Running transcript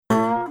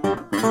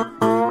Подкаст.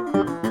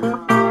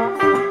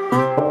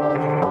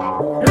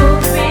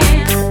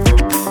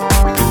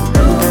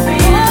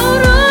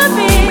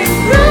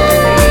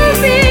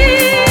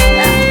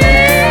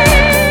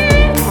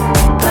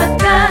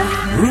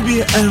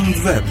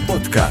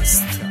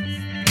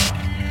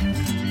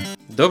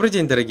 Добрый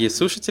день, дорогие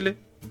слушатели!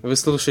 Вы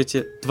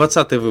слушаете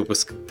 20-й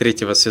выпуск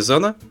 3-го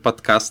сезона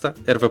подкаста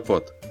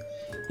РВПод.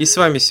 И с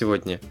вами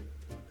сегодня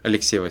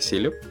Алексей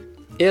Васильев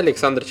и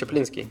Александр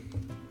Чаплинский.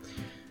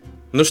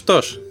 Ну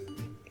что ж,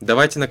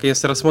 давайте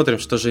наконец-то рассмотрим,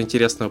 что же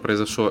интересного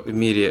произошло в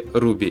мире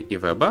Ruby и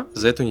веба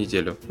за эту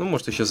неделю. Ну,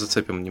 может, еще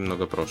зацепим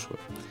немного прошлого.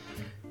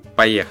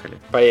 Поехали!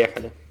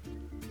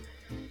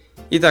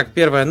 Итак,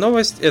 первая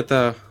новость –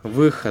 это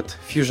выход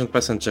Fusion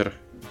Passenger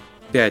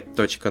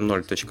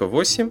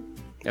 5.0.8.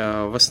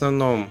 В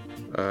основном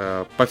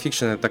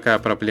пофикшена такая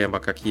проблема,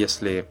 как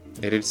если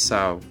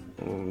рельса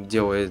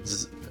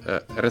делает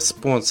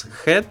response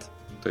head,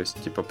 то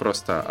есть типа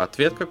просто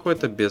ответ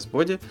какой-то без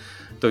боди,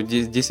 то в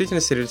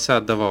действительности рельса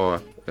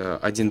отдавала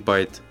 1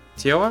 байт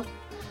тела,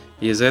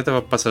 и из-за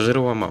этого пассажир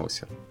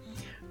ломался.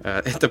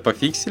 Это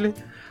пофиксили.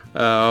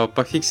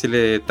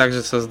 Пофиксили,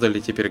 также создали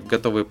теперь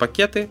готовые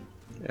пакеты,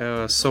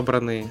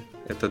 собранные.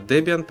 Это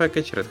Debian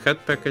Package, Red Hat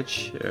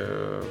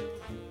Package,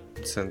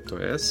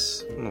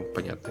 CentOS, ну,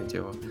 понятное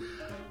дело.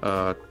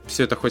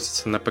 Все это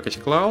хостится на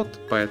Package Cloud,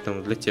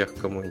 поэтому для тех,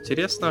 кому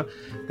интересно,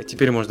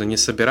 теперь можно не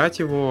собирать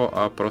его,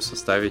 а просто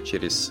ставить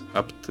через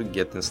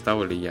apt-get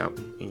install или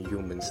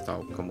yum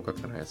install, кому как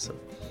нравится.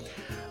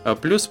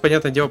 Плюс,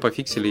 понятное дело,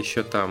 пофиксили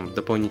еще там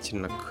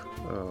дополнительно к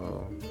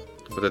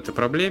вот этой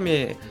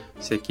проблеме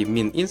всякие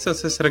min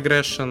instances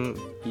regression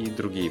и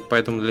другие.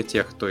 Поэтому для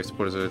тех, кто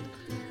использует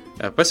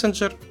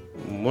Passenger,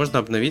 можно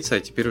обновиться,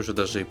 а теперь уже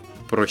даже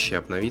проще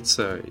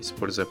обновиться,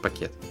 используя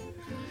пакет.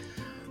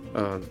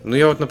 Ну,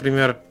 я вот,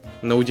 например,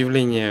 на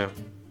удивление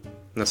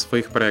на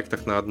своих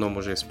проектах на одном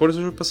уже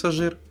использую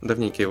пассажир,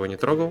 давненько его не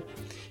трогал.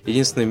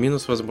 Единственный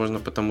минус, возможно,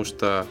 потому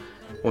что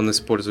он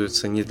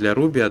используется не для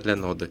Ruby, а для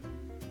ноды.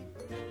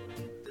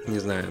 Не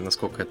знаю,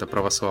 насколько это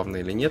православно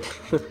или нет.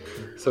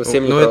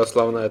 Совсем не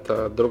православно,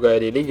 это другая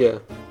религия.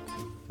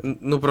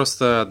 Ну,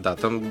 просто, да,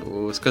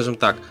 там, скажем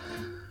так,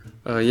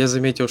 я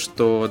заметил,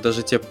 что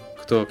даже те,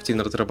 кто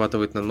активно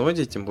разрабатывает на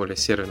ноде, тем более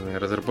серверные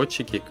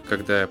разработчики,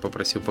 когда я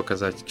попросил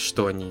показать,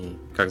 что они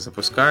как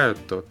запускают,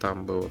 то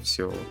там было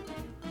все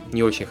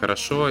не очень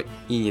хорошо,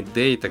 init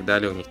day и так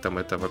далее, у них там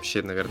это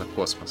вообще, наверное,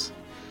 космос.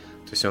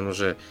 То есть он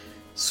уже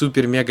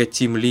супер-мега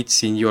team lead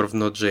senior в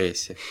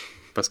Node.js,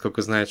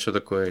 поскольку знает, что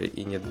такое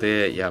init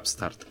day и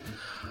upstart.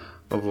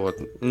 Вот.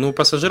 Ну,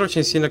 пассажир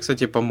очень сильно,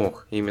 кстати,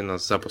 помог именно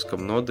с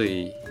запуском ноды,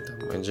 и там,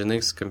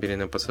 Nginx с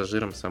комбинированным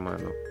пассажиром самое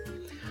оно.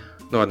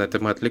 Ну ладно, это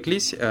мы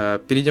отвлеклись.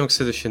 Перейдем к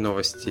следующей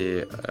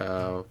новости.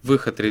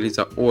 Выход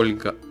релиза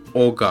Olga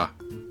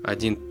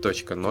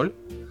 1.0.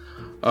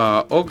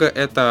 Olga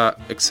это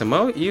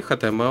XML и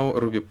HTML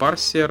Ruby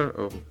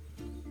парсер,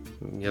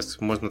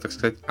 можно так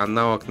сказать,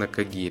 аналог на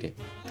Kagiri.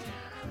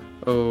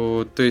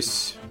 То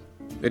есть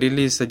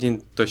релиз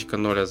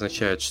 1.0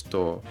 означает,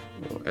 что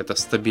это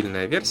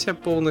стабильная версия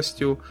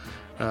полностью.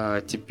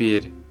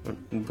 Теперь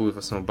будут в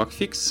основном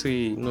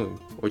багфиксы, ну,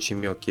 очень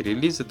мелкие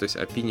релизы, то есть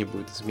API не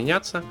будет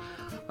изменяться.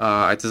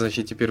 А это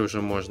значит, теперь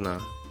уже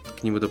можно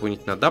к нему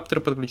дополнительно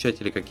адаптеры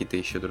подключать или какие-то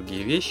еще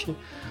другие вещи.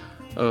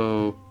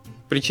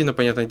 Причина,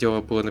 понятное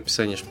дело, было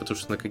написание, потому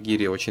что на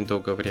Kagiri очень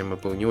долгое время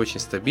был не очень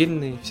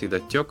стабильный, всегда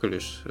тек или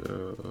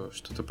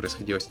что-то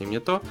происходило с ним не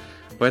то.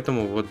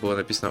 Поэтому вот было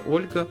написано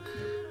Olga.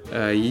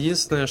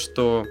 Единственное,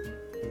 что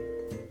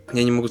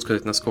я не могу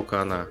сказать,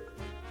 насколько она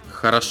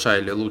хороша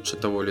или лучше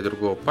того или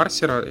другого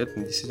парсера, это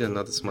действительно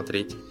надо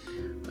смотреть,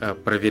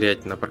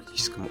 проверять на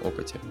практическом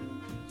опыте.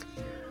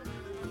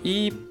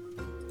 И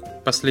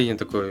последний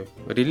такой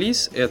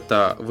релиз —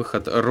 это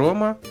выход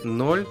Roma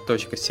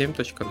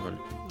 0.7.0.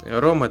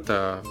 Roma —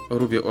 это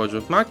Ruby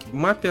Object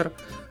Mapper,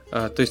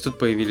 то есть тут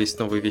появились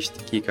новые вещи,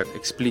 такие как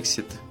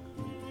Explicit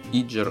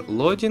Integer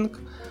Loading,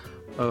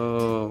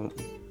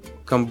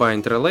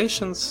 Combined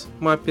Relations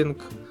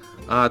Mapping,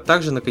 а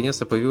также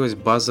наконец-то появился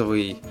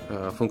базовый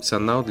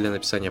функционал для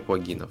написания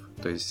плагинов.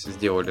 То есть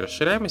сделали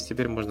расширяемость,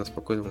 теперь можно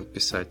спокойно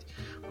писать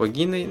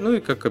плагины. Ну и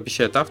как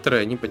обещают авторы,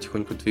 они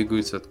потихоньку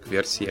двигаются к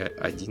версии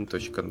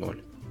 1.0.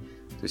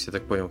 То есть я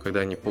так понял,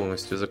 когда они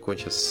полностью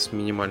закончат с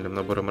минимальным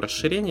набором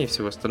расширений и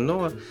всего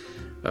остального,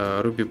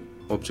 Ruby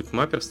Object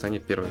Mapper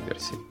станет первой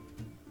версией.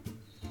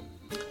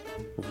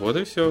 Вот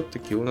и все.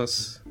 Такие у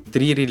нас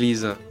 3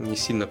 релиза. Не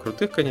сильно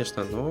крутых,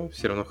 конечно, но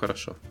все равно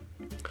хорошо.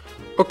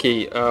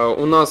 Окей,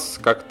 у нас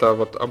как-то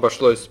вот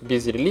обошлось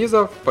без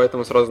релизов,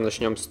 поэтому сразу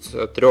начнем с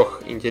 3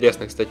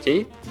 интересных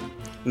статей.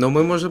 Но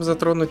мы можем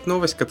затронуть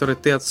новость, в которой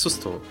ты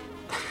отсутствовал.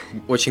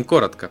 Очень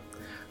коротко.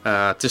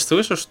 Ты же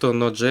слышал, что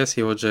Node.js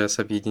и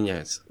OJS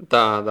объединяются?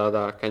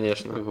 Да,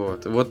 конечно.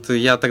 Вот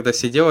я тогда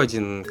сидел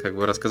один, как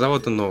бы рассказал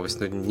эту новость,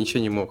 но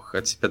ничего не мог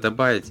от себя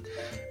добавить.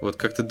 Вот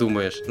как ты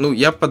думаешь? Ну,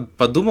 я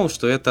подумал,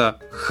 что это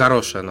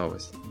хорошая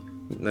новость.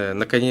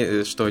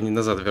 Наконец, что они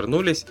назад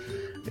вернулись.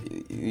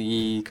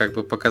 И как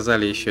бы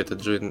показали еще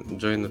этот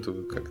join эту,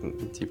 как,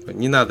 типа,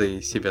 не надо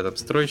из себя там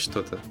строить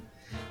что-то.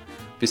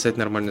 Писать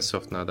нормальный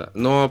софт надо.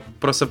 Но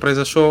просто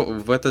произошло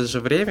в это же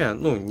время,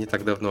 ну, не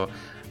так давно,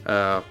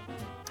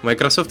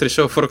 Microsoft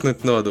решил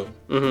форкнуть ноду.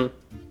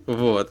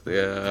 Вот.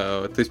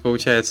 То есть,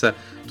 получается,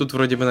 тут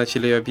вроде бы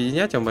начали ее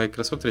объединять, а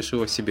Microsoft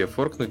решила себе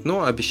форкнуть,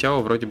 но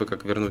обещала вроде бы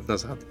как вернуть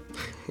назад.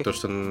 То,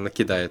 что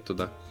накидает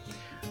туда.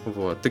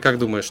 Вот. Ты как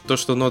думаешь, то,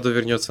 что нода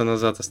вернется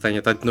назад и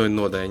станет одной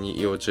нодой, а не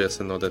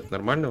EOJS и нода, это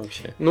нормально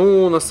вообще?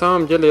 Ну, на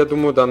самом деле, я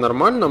думаю, да,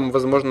 нормально.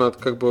 Возможно,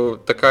 как бы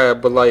такая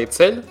была и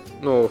цель.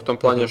 Ну, в том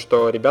плане,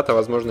 что ребята,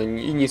 возможно,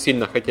 и не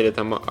сильно хотели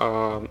там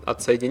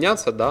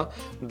отсоединяться, да,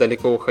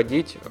 далеко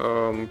уходить.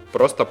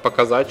 Просто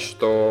показать,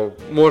 что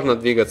можно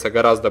двигаться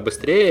гораздо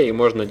быстрее, и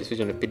можно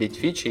действительно пилить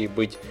фичи и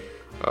быть,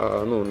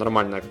 ну,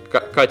 нормально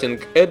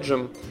cutting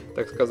edge,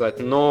 так сказать.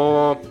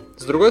 Но,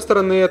 с другой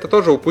стороны, это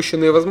тоже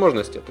упущенные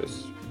возможности. То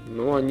есть,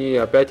 ну, они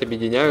опять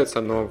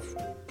объединяются, но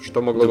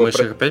что могло Думаешь,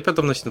 бы... их опять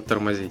потом начнут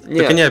тормозить? Нет.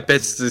 Так они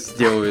опять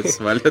сделают,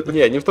 свалят.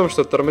 Не в том,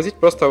 что тормозить,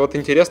 просто вот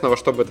интересно, во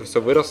что бы это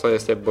все выросло,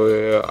 если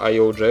бы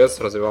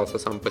IO.js развивался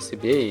сам по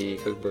себе и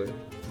как бы...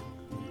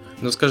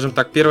 Ну, скажем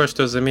так, первое,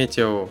 что я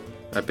заметил,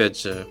 опять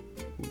же,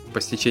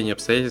 по стечению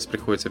обстоятельств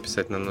приходится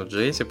писать на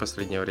Node.js в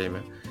последнее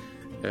время.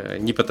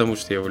 Не потому,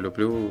 что я его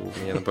люблю,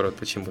 у меня, наоборот,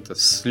 почему-то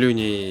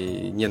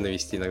слюни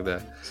ненависти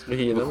иногда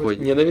выходит.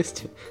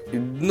 Ненависти?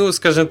 Ну,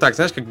 скажем так,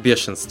 знаешь, как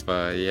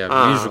бешенство. Я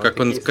вижу, как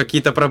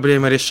какие-то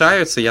проблемы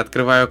решаются, я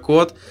открываю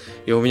код,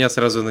 и у меня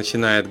сразу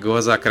начинают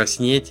глаза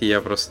краснеть, и я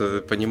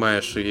просто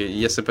понимаю, что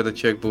если бы этот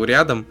человек был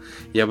рядом,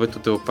 я бы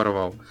тут его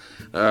порвал.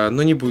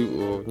 Но не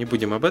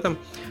будем об этом.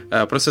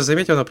 Просто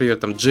заметил, например,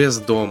 там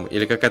JS-DOM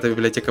или какая-то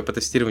библиотека по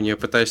тестированию,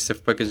 пытаешься в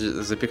пакет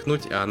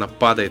запихнуть, а она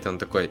падает, он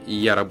такой, и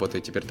я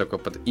работаю теперь только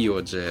под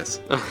EO.js.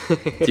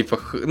 Типа,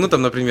 ну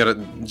там, например,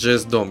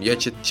 JS-DOM.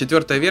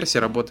 4-я версия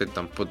работает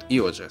там под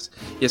EO.js.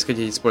 Если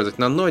хотите использовать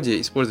на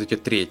ноде, используйте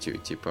 3-ю.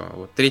 Типа,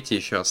 вот 3-я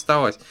еще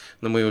осталась,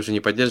 но мы ее уже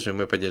не поддерживаем,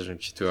 мы поддерживаем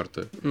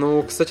 4-ю.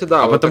 Ну, кстати,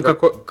 да. А вот потом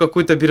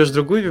какую-то берешь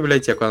другую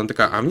библиотеку, она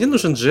такая, а мне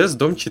нужен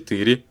JS-DOM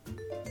 4.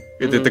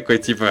 И ты такой,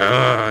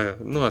 типа,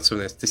 ну,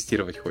 особенно если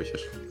тестировать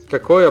хочешь.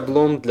 Какой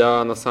облом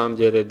на самом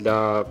деле,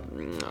 для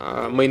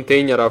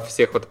мейнтейнеров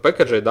всех вот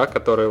пэкэджей, да,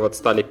 которые вот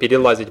стали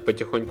перелазить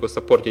потихоньку,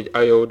 саппортить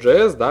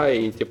IO.js, да,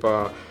 и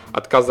типа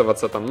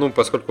отказываться там, ну,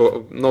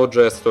 поскольку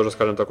Node.js тоже,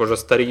 скажем так, уже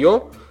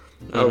старье,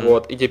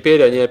 вот, и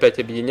теперь они опять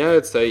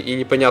объединяются, и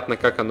непонятно,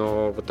 как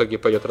оно в итоге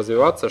пойдет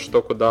развиваться,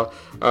 что куда.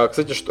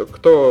 Кстати, что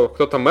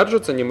кто-то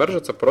мержится, не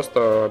мержится,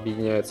 просто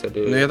объединяется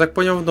или... Ну, я так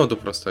понял, в ноду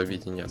просто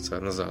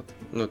объединяться назад.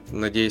 Ну,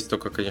 надеюсь,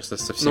 только, конечно,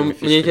 со всеми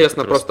фичами. Мне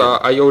интересно, просто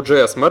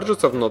IO.js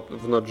мержится в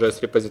Node.js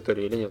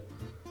репозитории или нет?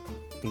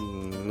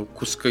 Ну,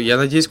 я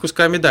надеюсь,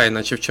 кусками да,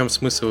 иначе в чем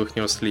смысл их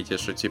не слить,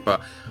 что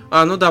типа,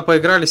 ну да,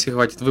 поигрались и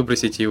хватит,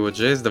 выбросите его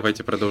JS,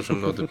 давайте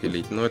продолжим ноду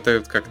пилить. Но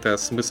это как-то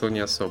смысл не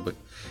особый.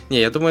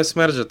 Не, я думаю,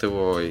 смержат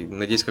его, и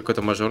надеюсь,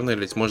 какой-то мажорный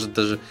релиз, может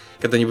даже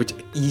когда-нибудь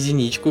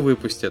единичку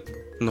выпустят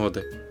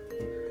ноды.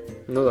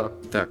 Ну да.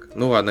 Так,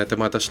 ну ладно, это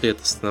мы отошли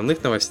от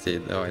основных новостей,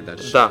 давай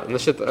дальше. Да,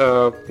 значит,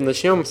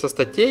 начнем со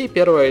статей.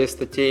 Первая из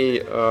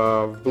статей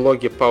в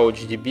блоге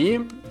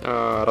PouchDB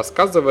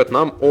рассказывает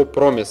нам о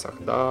промисах,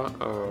 да,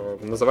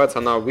 называется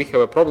она We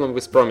have a problem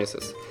with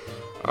promises.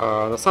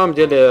 На самом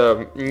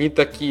деле не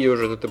такие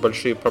уже тут и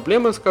большие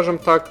проблемы, скажем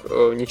так,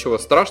 ничего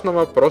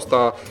страшного,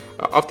 просто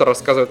автор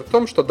рассказывает о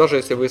том, что даже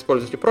если вы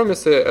используете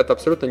промисы, это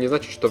абсолютно не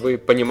значит, что вы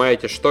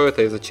понимаете, что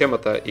это и зачем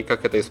это и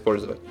как это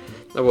использовать.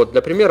 Вот,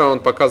 для примера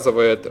он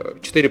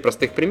показывает 4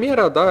 простых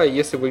примера, да,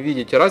 если вы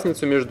видите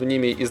разницу между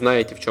ними и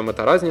знаете, в чем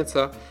эта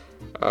разница,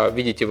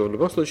 видите вы в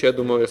любом случае, я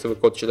думаю, если вы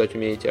код читать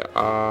умеете,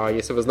 а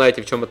если вы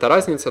знаете, в чем эта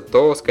разница,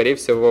 то, скорее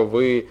всего,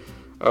 вы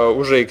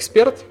уже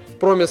эксперт в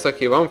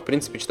промисах, и вам, в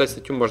принципе, читать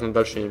статью можно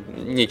дальше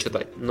не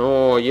читать.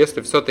 Но если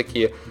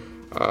все-таки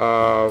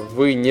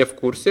вы не в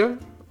курсе,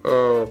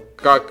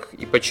 как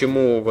и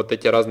почему вот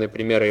эти разные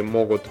примеры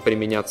могут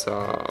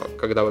применяться,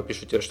 когда вы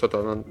пишете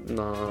что-то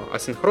на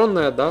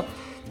асинхронное, да,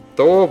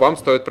 то вам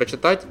стоит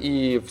прочитать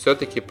и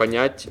все-таки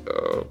понять,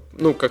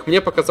 ну, как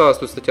мне показалось,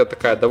 тут статья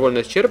такая довольно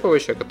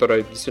исчерпывающая,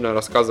 которая действительно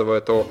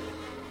рассказывает о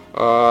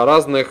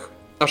разных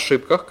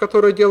ошибках,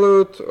 которые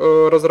делают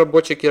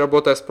разработчики,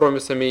 работая с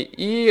промисами,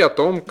 и о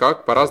том,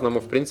 как по-разному,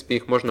 в принципе,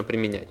 их можно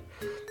применять.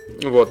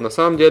 Вот, на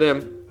самом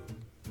деле,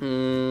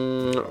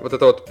 вот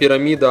эта вот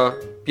пирамида,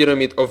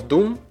 Pyramid of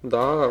Doom,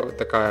 да,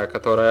 такая,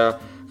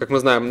 которая, как мы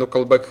знаем, ну,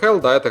 callback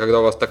hell, да, это когда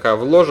у вас такая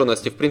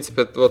вложенность, и, в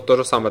принципе, вот та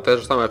же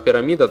самая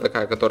пирамида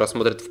такая, которая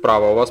смотрит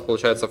вправо, у вас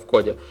получается в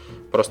коде.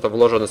 Просто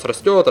вложенность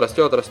растет.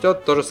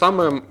 То же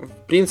самое,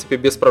 в принципе,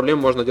 без проблем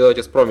можно делать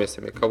и с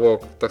промисами.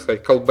 Кого, так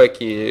сказать,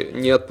 callback'и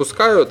не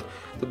отпускают,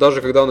 то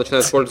даже когда он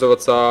начинает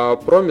пользоваться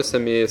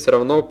промисами, все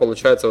равно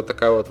получается вот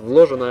такая вот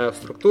вложенная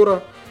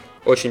структура,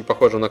 очень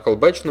похожа на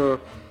callback'ную.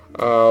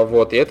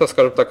 Вот, и это,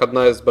 скажем так,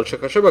 одна из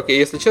больших ошибок. И,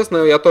 если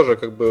честно, я тоже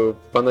как бы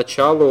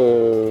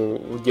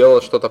поначалу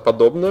делал что-то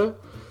подобное.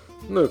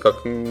 Ну и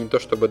как не то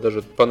чтобы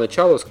даже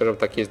поначалу, скажем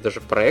так, есть даже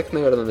проект,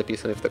 наверное,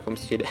 написанный в таком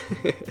стиле,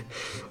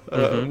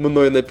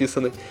 мной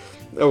написанный.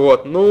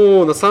 Вот,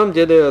 ну, на самом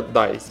деле,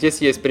 да,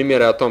 здесь есть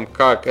примеры о том,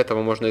 как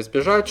этого можно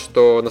избежать,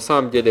 что на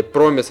самом деле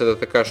промис это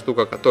такая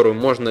штука, которую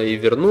можно и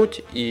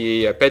вернуть,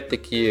 и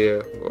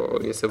опять-таки,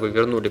 если вы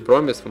вернули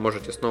промис, вы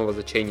можете снова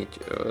зачейнить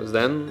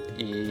then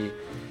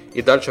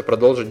и дальше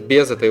продолжить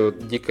без этой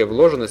вот дикой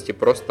вложенности,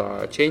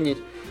 просто чейнить.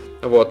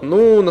 Вот,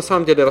 ну, на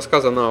самом деле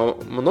рассказано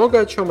много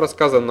о чем,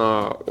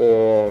 рассказано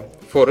о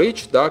for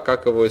each, да,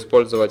 как его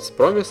использовать с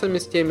промисами,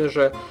 с теми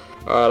же.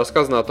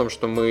 Рассказано о том,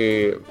 что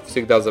мы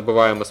всегда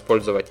забываем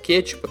использовать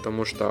кетч,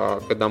 потому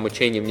что когда мы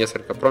чейним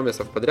несколько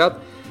промисов подряд,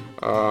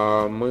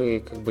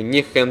 мы как бы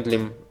не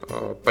хендлим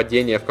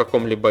падение в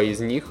каком-либо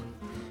из них.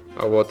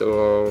 Вот,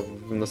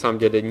 на самом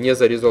деле не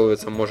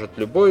зарезолвиться может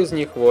любой из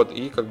них, вот,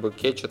 и как бы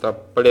кетч это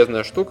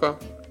полезная штука.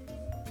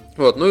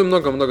 Вот, ну и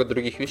много-много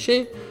других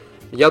вещей.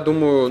 Я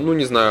думаю, ну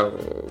не знаю,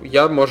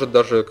 я, может,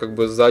 даже как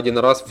бы за один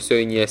раз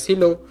все и не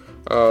осилил,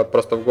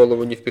 просто в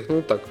голову не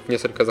впихнул, так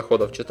несколько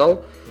заходов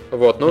читал.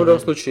 Вот, но в любом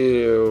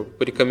случае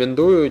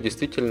рекомендую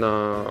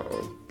действительно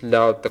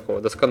для такого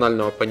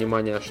досконального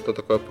понимания, что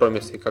такое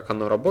промис и как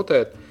оно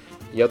работает,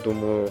 я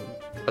думаю,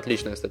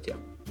 отличная статья.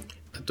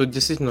 Тут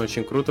действительно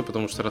очень круто,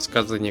 потому что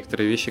рассказывают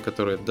некоторые вещи,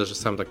 которые даже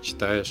сам так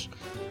читаешь,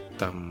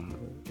 там,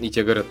 и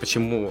тебе говорят,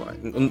 почему,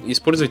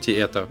 используйте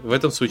это, в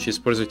этом случае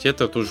используйте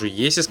это уже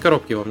есть из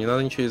коробки, вам не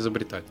надо ничего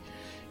изобретать.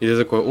 И ты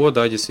такой, о,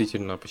 да,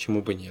 действительно,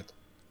 почему бы нет?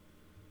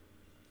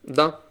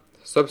 Да,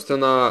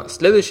 собственно,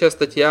 следующая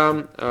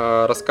статья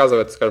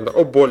рассказывает, скажем так,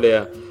 о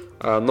более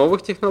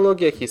новых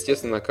технологиях.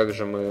 Естественно, как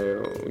же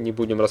мы не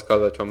будем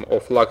рассказывать вам о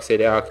Flux,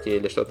 React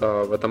или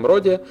что-то в этом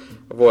роде.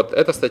 Вот,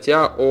 это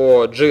статья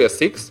о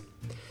JSX,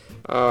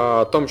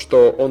 о том,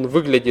 что он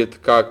выглядит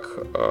как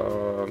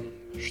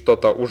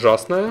что-то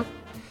ужасное.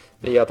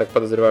 Я так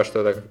подозреваю, что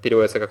это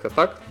переводится как-то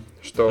так,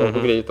 что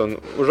выглядит он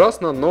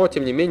ужасно, но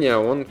тем не менее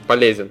он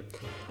полезен.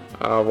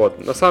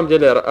 Вот. На самом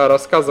деле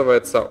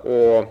рассказывается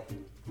о,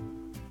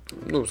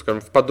 ну,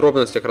 скажем, в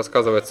подробностях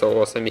рассказывается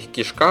о самих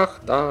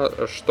кишках, да,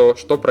 что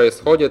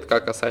происходит,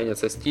 как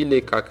ассайнятся стили,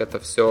 как это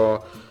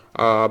все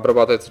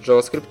обрабатывается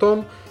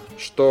JavaScript,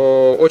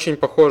 что очень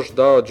похож,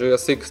 да,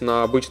 JSX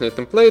на обычные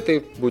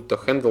темплейты, будь то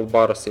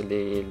handlebars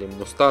или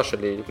mustache,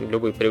 или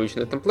любые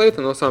привычные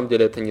темплейты, но на самом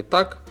деле это не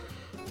так,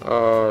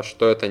 что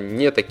это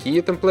не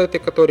такие темплейты,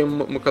 к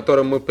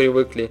которым мы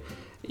привыкли,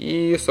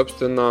 и,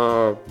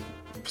 собственно,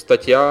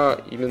 статья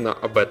именно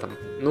об этом.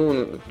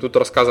 Ну, тут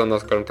рассказано,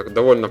 скажем так,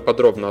 довольно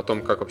подробно о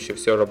том, как вообще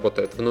все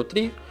работает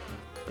внутри.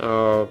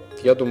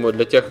 Я думаю,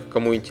 для тех,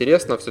 кому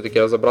интересно все-таки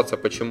разобраться,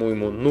 почему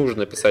ему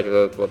нужно писать вот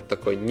этот вот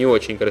такой не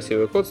очень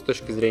красивый код с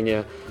точки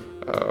зрения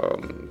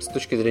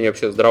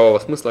вообще здравого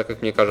смысла,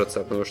 как мне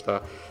кажется, потому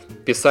что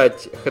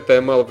писать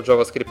HTML в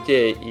JavaScript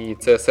и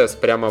CSS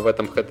прямо в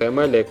этом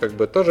HTML как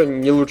бы тоже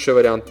не лучший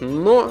вариант,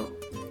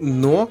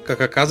 Но,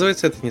 как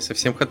оказывается, это не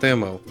совсем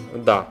HTML.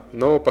 Да,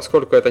 но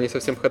поскольку это не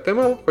совсем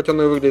HTML, хоть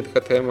оно и выглядит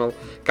HTML,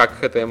 как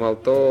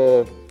HTML,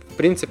 то в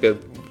принципе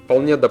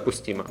вполне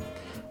допустимо.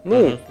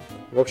 Ну,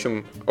 в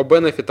общем, о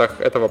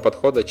бенефитах этого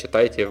подхода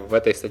читайте в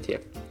этой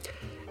статье.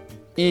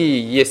 И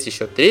есть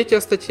еще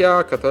третья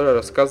статья, которая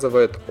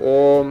рассказывает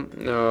о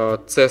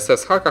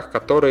CSS-хаках,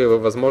 которые вы,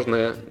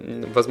 возможно,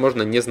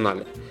 не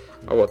знали.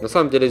 Вот. На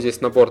самом деле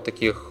здесь набор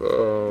таких,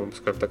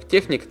 скажем так,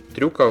 техник,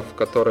 трюков,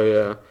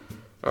 которые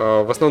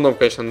в основном,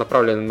 конечно,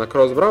 направлены на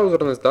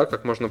кросс-браузерность, да,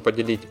 как можно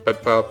победить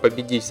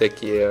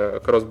всякие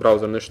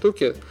кросс-браузерные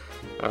штуки,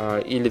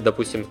 или,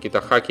 допустим,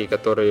 какие-то хаки,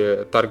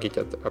 которые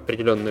таргетят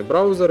определенные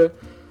браузеры.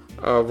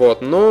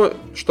 Вот. Но,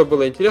 что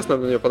было интересно,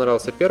 мне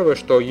понравился первый,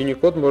 что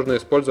Unicode можно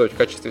использовать в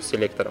качестве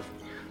селекторов.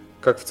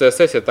 Как в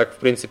CSS, так, в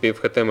принципе, и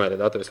в HTML,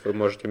 да, то есть вы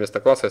можете вместо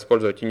класса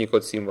использовать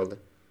Unicode символы.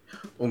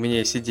 У меня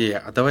есть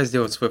идея, а давай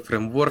сделаем свой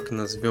фреймворк,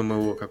 назовем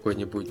его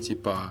какой-нибудь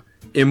типа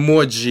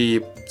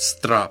Emoji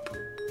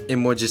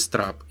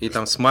Strap, и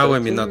там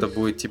смайлами надо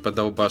будет типа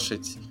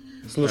долбашить.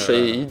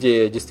 Слушай,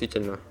 идея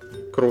действительно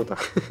круто.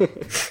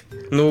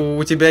 Ну,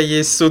 у тебя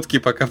есть сутки,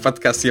 пока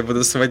подкаст я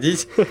буду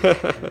сводить.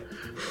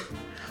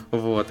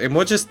 Вот,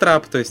 Emoji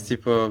Strap, то есть,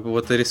 типа,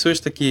 вот ты рисуешь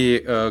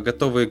такие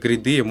готовые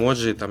гриды,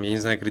 эмоджи, там, я не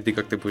знаю, гриды,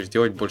 как ты будешь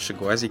делать, больше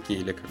глазики,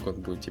 или как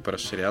он будет, типа,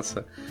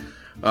 расширяться.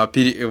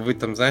 Вы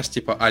там, знаешь,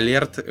 типа,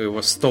 алерт,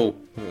 его стол,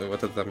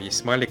 вот это там есть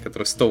смайлик,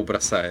 который стол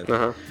бросает.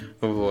 Ага.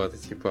 Вот,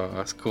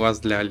 типа, класс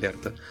для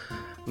алерта.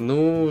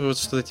 Ну, вот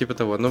что-то типа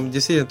того. Но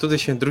действительно, тут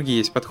еще другие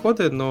есть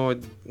подходы, но,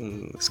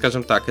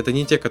 скажем так, это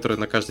не те, которые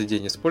на каждый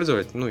день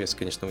использовать. Ну, если,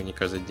 конечно, вы не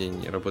каждый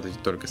день работаете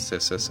только с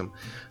CSS.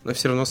 Но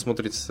все равно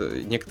смотрится,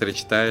 некоторые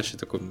читаешь и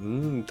такой,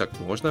 так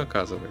можно,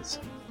 оказывается.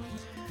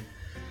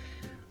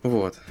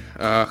 Вот.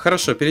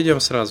 Хорошо, перейдем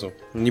сразу.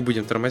 Не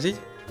будем тормозить.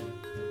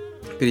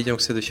 Перейдем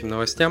к следующим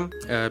новостям.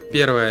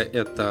 Первое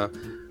это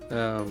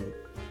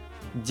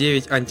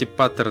 9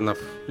 антипаттернов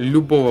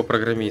любого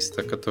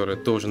программиста, который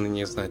должен о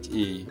них знать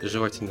и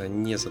желательно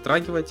не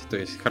затрагивать. То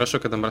есть хорошо,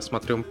 когда мы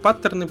рассматриваем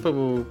паттерны,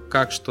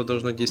 как что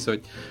должно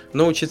действовать,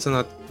 но учиться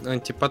на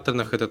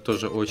антипаттернах это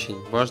тоже очень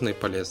важно и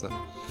полезно.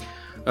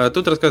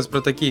 Тут рассказывается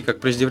про такие, как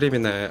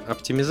преждевременная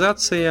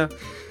оптимизация,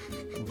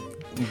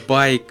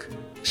 байк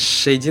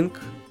шейдинг.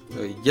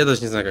 Я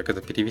даже не знаю, как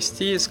это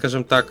перевести.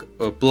 Скажем так,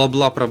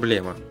 бла-бла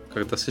проблема,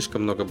 когда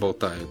слишком много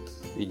болтают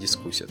и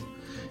дискуссят.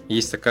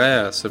 Есть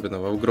такая, особенно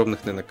в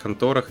огромных, наверное,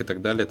 конторах и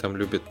так далее, там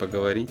любят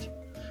поговорить,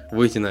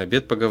 выйти на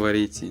обед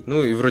поговорить.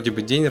 Ну и вроде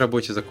бы день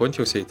рабочий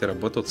закончился, и ты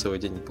работал целый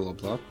день,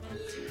 бла-бла.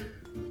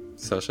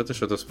 Саша, ты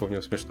что-то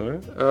вспомнил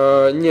смешное?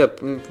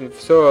 Нет,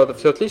 все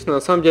отлично.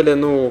 На самом деле,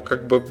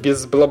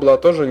 без бла-бла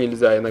тоже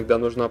нельзя. Иногда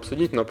нужно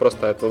обсудить, но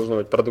просто это должно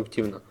быть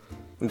продуктивно.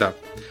 Да.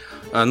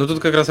 Тут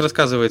как раз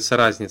рассказывается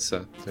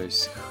разница, то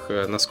есть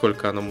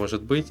насколько она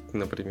может быть,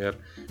 например,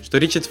 что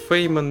Ричард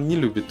Фейман не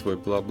любит твой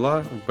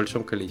бла-бла в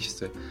большом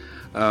количестве.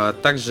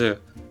 Также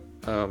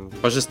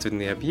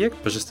божественный объект,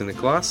 божественный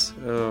класс,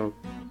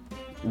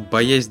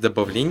 боязнь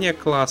добавления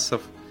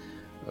классов,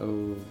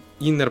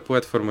 Inner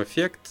Platform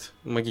Effect,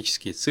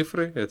 магические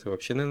цифры, это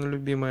вообще, наверное,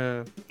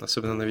 любимая,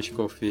 особенно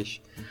новичков,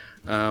 вещь.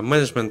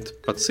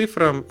 Менеджмент по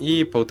цифрам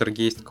и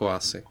полтергейст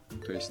классы,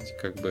 то есть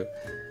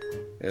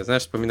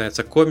знаешь,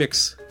 вспоминается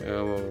комикс,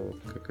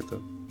 как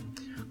это?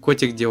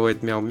 Котик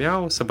делает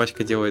мяу-мяу,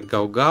 собачка делает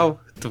гау-гау,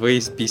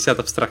 твои 50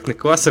 абстрактных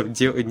классов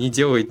не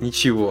делают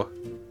ничего.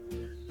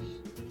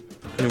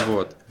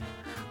 Вот.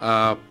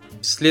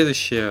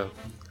 Следующий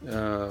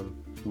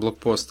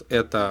блокпост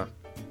это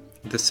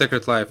The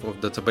Secret Life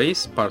of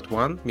Database, Part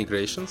 1,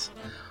 Migrations.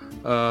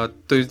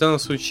 То есть в данном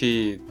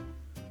случае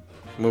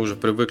мы уже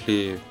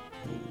привыкли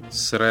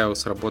с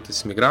Rails работать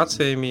с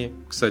миграциями.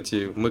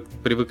 Кстати, мы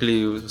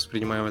привыкли,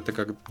 воспринимаем это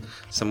как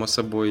само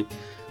собой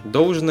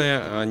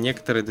должное, а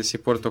некоторые до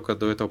сих пор только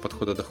до этого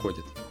подхода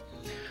доходят.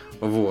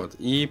 Вот.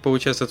 И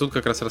получается, тут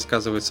как раз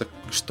рассказывается,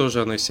 что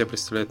же оно из себя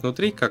представляет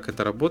внутри, как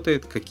это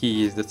работает,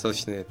 какие есть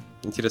достаточно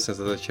интересные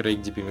задачи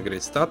RakeDB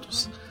Migrate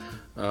Status,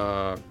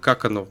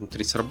 как оно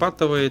внутри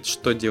срабатывает,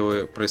 что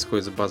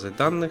происходит с базой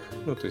данных,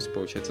 то есть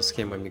получается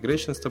схема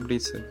migration с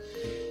таблицы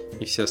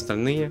и все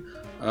остальные.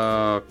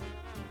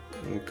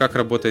 Как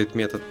работает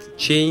метод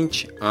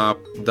change, up,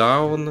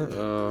 down,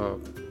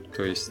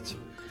 то есть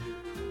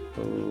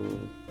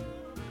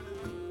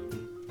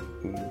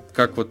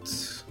как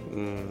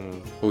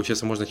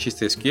получается можно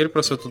чисто SQL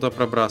просто туда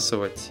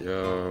пробрасывать,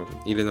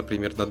 или,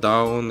 например, на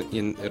down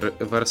in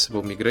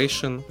reversible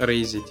migration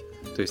рейзить,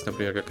 то есть,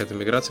 например, какая-то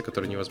миграция,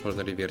 которую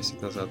невозможно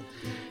реверсить назад.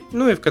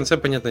 Ну и в конце,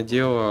 понятное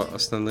дело,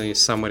 основные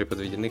summary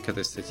подведены к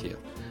этой статье.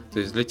 То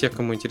есть для тех,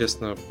 кому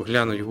интересно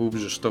глянуть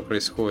глубже, что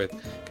происходит,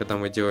 когда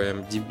мы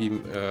делаем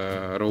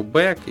DB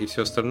rollback и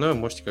все остальное,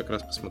 можете как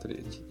раз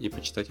посмотреть и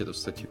почитать эту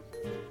статью.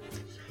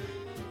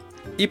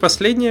 И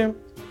последнее.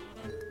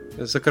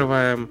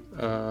 Закрываем,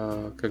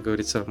 как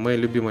говорится, моей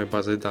любимой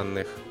базой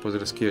данных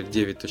PostgreSQL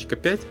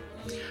 9.5,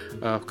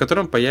 в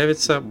котором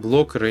появится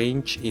Block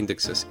Range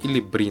Indexes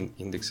или BRIN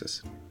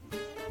Indexes.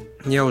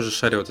 Я уже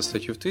шарил эту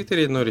статью в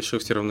Твиттере, но решил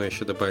все равно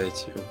еще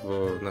добавить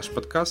в наш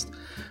подкаст,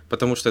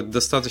 потому что это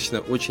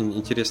достаточно очень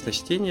интересное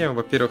чтение.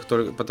 Во-первых,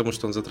 потому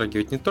что он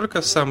затрагивает не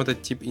только сам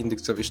этот тип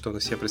индексов и что он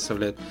из себя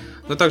представляет,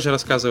 но также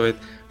рассказывает,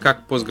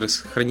 как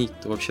Postgres хранит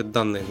вообще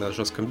данные на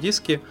жестком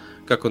диске,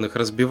 как он их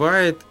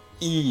разбивает.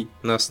 И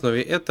на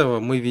основе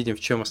этого мы видим, в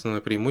чем основное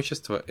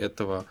преимущество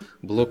этого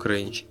Block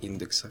Range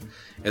индекса.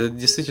 Это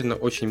действительно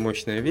очень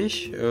мощная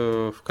вещь.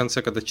 В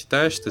конце, когда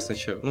читаешь, ты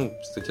сначала,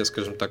 статья,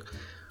 скажем так,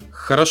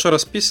 хорошо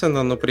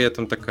расписана, но при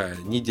этом такая,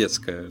 не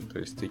детская. То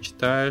есть ты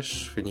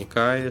читаешь,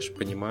 вникаешь,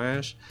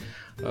 понимаешь.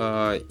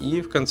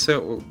 И в конце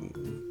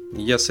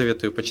я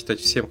советую почитать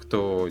всем,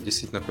 кто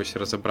действительно хочет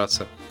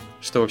разобраться,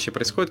 что вообще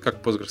происходит,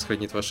 как Postgres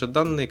хранит ваши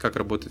данные, как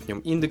работают в нем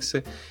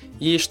индексы,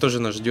 и что же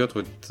нас ждет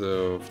в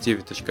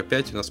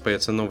 9.5 у нас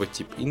появится новый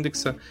тип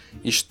индекса,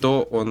 и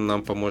что он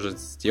нам поможет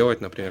сделать,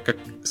 например, как,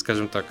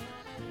 скажем так,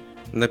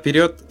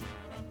 наперед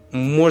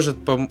может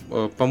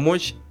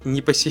помочь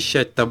не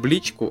посещать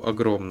табличку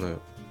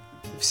огромную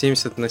в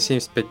 70 на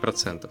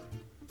 75%.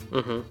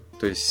 Угу.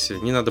 То есть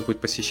не надо будет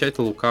посещать,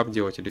 лукап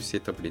делать или всей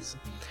таблицы.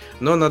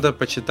 Но надо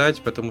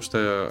почитать, потому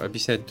что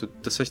объяснять тут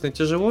достаточно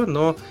тяжело,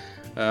 но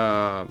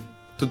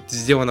тут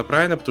сделано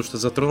правильно, потому что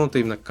затронуто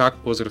именно как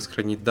Postgres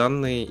хранит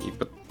данные, и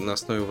на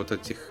основе вот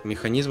этих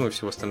механизмов и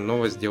всего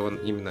остального сделан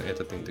именно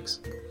этот индекс.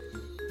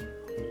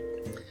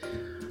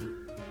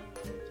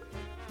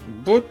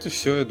 Вот и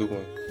все, я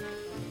думаю.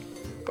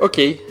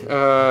 Окей.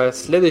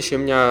 Следующий у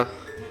меня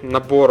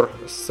набор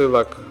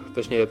ссылок,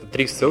 точнее это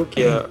 3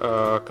 ссылки,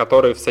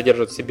 которые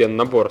содержат в себе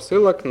набор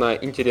ссылок на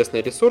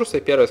интересные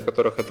ресурсы. Первый из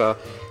которых это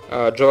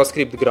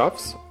JavaScript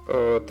Graphs,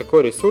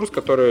 такой ресурс,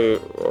 который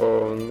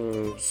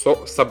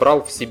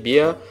собрал в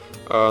себе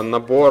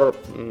набор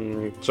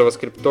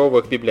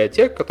JavaScript-овых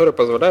библиотек, которые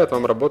позволяют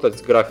вам работать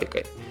с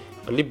графикой.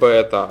 Либо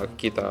это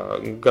какие-то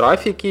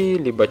графики,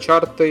 либо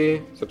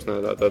чарты,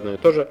 собственно, это одно и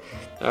то же.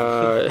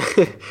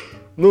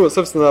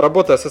 Собственно,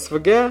 работая с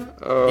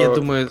SVG... Я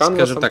думаю,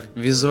 скажем так,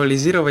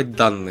 визуализировать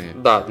данные.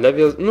 Да,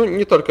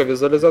 не только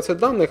визуализации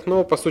данных,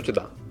 но по сути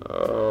да.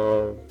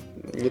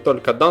 не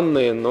только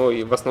данные, но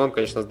и в основном,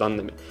 конечно, с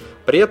данными.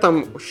 При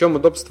этом в чем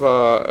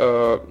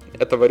удобство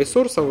этого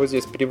ресурса, вот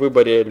здесь при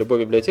выборе любой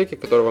библиотеки,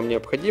 которая вам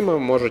необходима,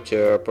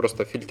 можете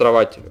просто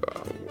фильтровать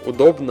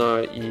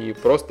удобно и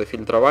просто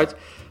фильтровать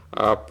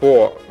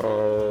по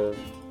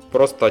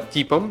просто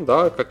типам,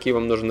 да, какие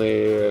вам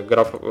нужны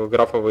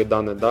графовые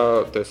данные,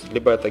 да, то есть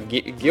либо это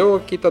гео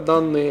какие-то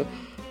данные,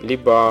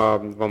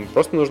 либо вам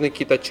просто нужны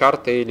какие-то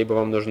чарты, либо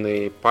вам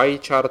нужны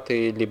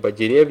пай-чарты, либо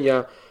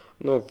деревья.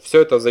 Ну,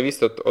 все это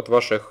зависит от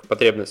ваших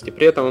потребностей.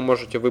 При этом вы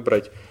можете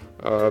выбрать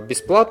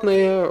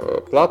бесплатные,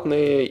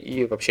 платные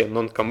и вообще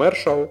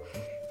non-commercial.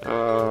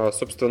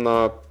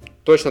 Собственно,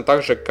 точно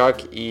так же,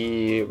 как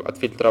и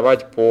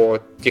отфильтровать по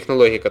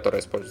технологии,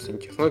 которая используется. Не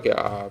технология,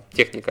 а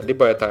техника.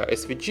 Либо это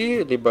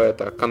SVG, либо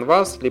это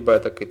Canvas, либо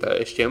это какие-то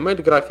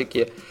HTML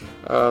графики,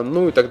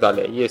 ну и так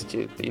далее. Есть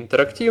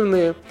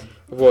интерактивные.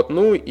 Вот,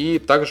 ну и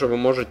также вы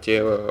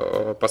можете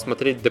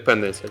посмотреть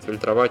dependency,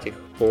 отфильтровать их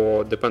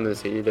по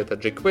dependency, или это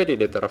jQuery,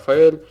 или это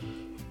Raphael.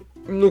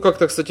 Ну,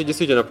 как-то, кстати,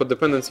 действительно, по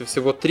dependency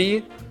всего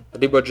 3,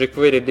 либо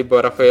jQuery,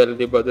 либо Raphael,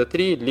 либо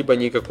D3, либо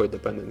никакой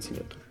dependency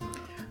нет.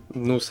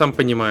 Ну, сам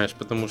понимаешь,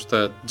 потому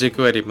что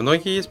jQuery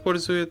многие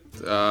используют,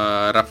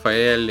 а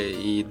Raphael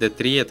и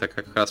D3 это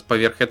как раз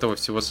поверх этого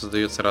всего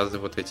создаются разные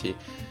вот эти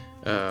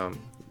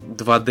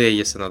 2D,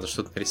 если надо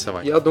что-то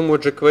нарисовать. Я думаю,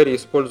 jQuery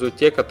используют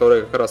те,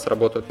 которые как раз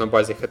работают на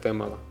базе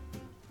HTML.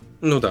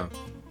 Ну да.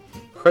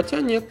 Хотя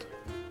нет.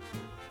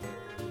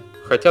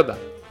 Хотя да.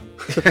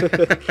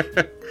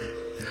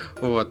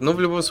 Вот, но в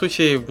любом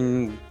случае,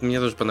 мне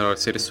тоже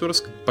понравился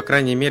ресурс. По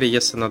крайней мере,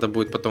 если надо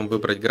будет потом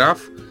выбрать граф,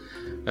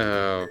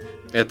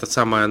 это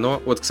самое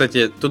оно. Вот,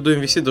 кстати,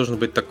 To-Do MVC должен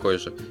быть такой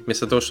же.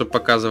 Вместо того, чтобы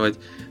показывать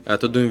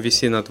To-Do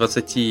MVC на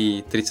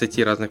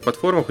 20-30 разных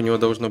платформах, у него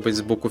должно быть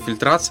сбоку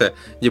фильтрация,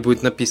 где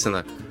будет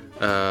написано,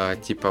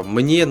 типа,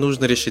 мне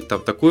нужно решить там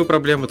такую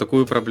проблему,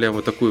 такую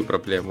проблему, такую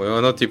проблему. И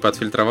оно, типа,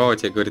 отфильтровало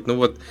тебе, говорит, ну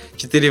вот,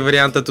 4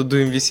 варианта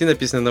To-Do MVC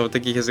написаны на вот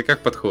таких языках,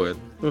 подходят.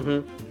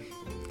 Угу.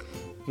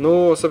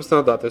 Ну,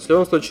 собственно, да. То есть в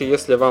любом случае,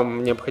 если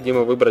вам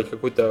необходимо выбрать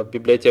какую-то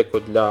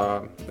библиотеку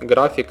для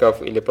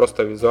графиков или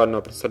просто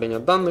визуального представления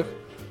данных,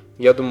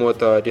 я думаю,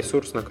 это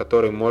ресурс, на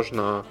который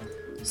можно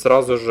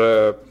сразу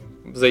же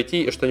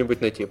зайти и что-нибудь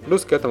найти.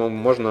 Плюс к этому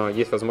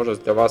есть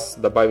возможность для вас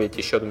добавить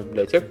еще одну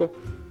библиотеку,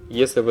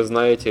 если вы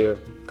знаете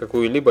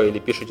какую-либо или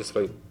пишете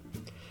свою.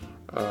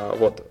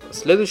 Вот.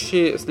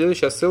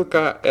 Следующая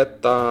ссылка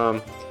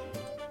это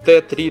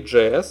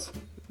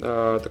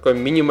T3.js, такой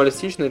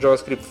минималистичный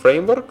JavaScript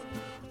фреймворк,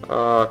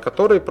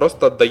 который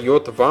просто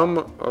дает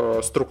вам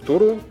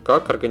структуру,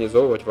 как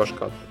организовывать ваш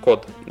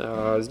код.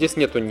 Здесь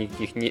нету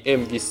никаких ни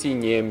MVC,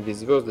 ни MV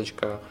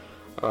звездочка,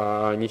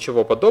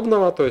 ничего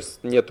подобного, то есть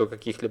нету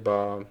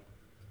каких-либо,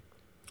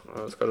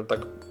 скажем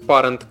так,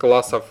 parent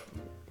классов,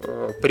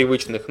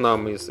 привычных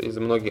нам из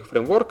многих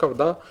фреймворков,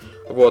 да,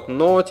 вот,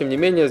 но тем не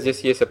менее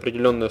здесь есть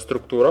определенная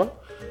структура,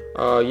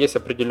 есть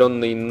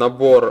определенный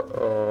набор,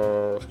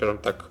 скажем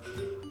так,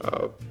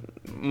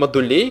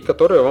 модулей,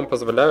 которые вам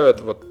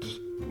позволяют вот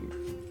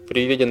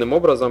приведенным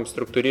образом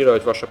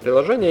структурировать ваше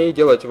приложение и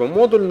делать его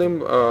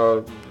модульным,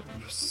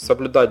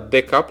 соблюдать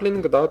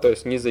декаплинг, да, то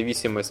есть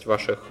независимость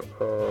ваших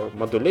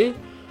модулей.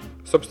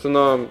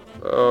 Собственно,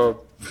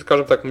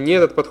 скажем так, мне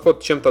этот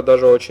подход чем-то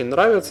даже очень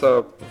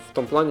нравится, в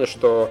том плане,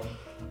 что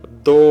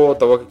до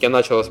того, как я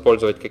начал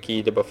использовать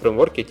какие-либо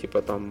фреймворки,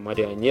 типа там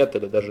Marionette,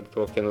 или даже до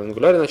того, как я на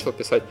Angular начал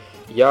писать,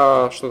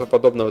 я что-то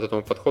подобное вот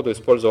этому подходу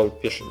использовал,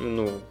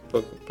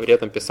 при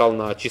этом писал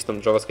на чистом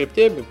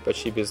JavaScript,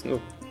 почти без,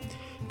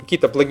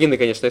 какие-то плагины,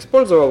 конечно,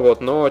 использовал,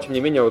 вот, но тем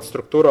не менее вот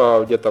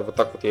структура где-то вот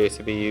так вот я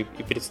себе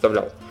и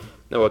представлял.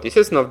 Вот,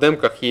 естественно, в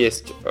демках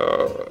есть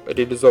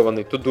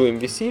реализованный To-Do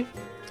MVC.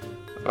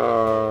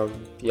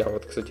 Я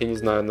вот, кстати, не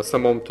знаю, на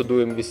самом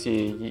To-Do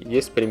MVC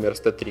есть пример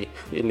с T3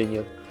 или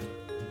нет.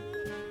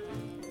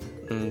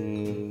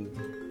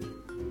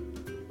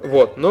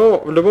 Вот, но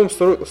в любом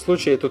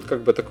случае тут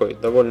как бы такой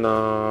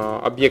довольно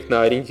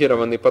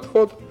объектно-ориентированный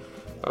подход,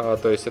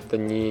 то есть это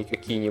не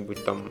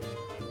какие-нибудь там,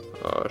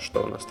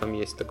 что у нас там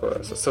есть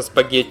такое, со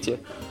спагетти.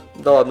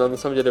 Да ладно, на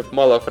самом деле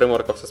мало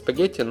фреймворков со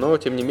спагетти, но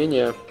тем не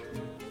менее...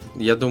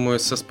 Я думаю,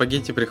 со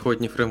спагетти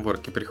приходят не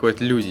фреймворки,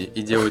 приходят люди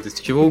и делают из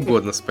чего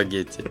угодно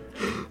спагетти.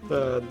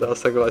 Да,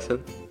 согласен.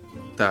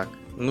 Так,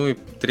 ну и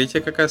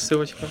третья какая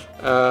ссылочка?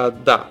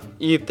 Да,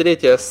 и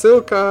третья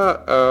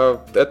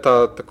ссылка,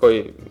 это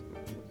такой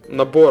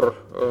набор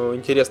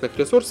интересных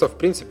ресурсов, в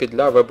принципе,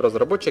 для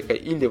веб-разработчика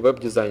или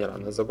веб-дизайнера.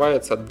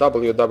 Называется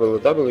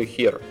www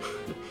here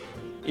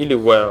или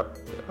where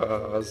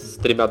с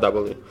 3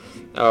 W.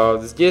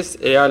 Здесь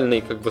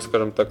реальный, как бы,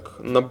 скажем так,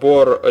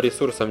 набор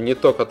ресурсов, не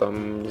только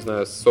там, не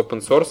знаю, с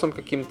open source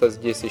каким-то,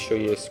 здесь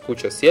еще есть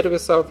куча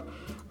сервисов,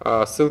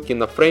 ссылки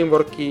на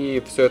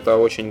фреймворки, все это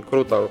очень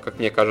круто, как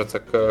мне кажется,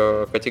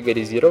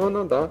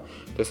 категоризировано, да,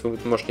 то есть вы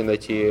можете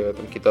найти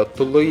там какие-то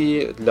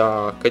тулы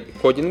для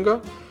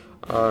кодинга,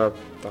 там,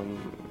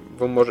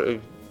 вы можете,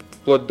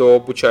 вплоть до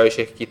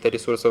обучающих каких-то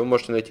ресурсов, вы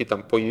можете найти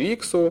там по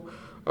UX,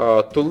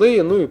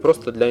 тулы, ну и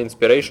просто для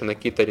inspiration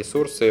какие-то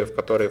ресурсы, в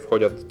которые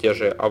входят те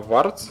же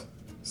Awards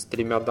с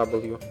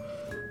 3W,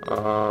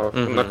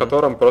 на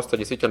котором просто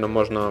действительно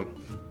можно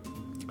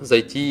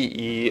зайти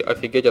и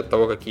офигеть от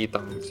того, какие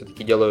там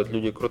все-таки делают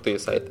люди крутые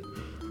сайты,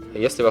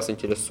 если вас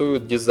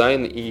интересует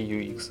дизайн и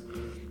UX.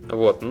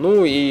 Вот.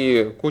 Ну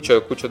и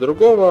куча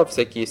другого,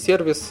 всякие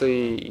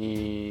сервисы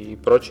и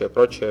прочее.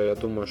 Я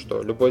думаю,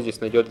 что любой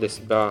здесь найдет для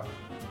себя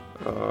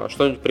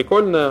что-нибудь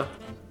прикольное.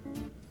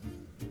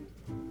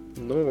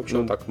 Ну, в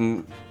общем, так.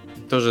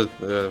 Тоже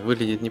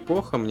выглядит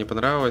неплохо, мне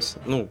понравилось.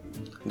 Ну,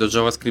 до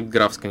JavaScript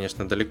Graphs,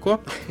 конечно, далеко.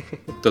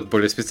 Тот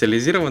более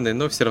специализированный,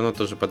 но все равно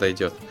тоже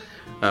подойдет.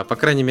 По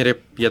крайней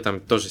мере, я там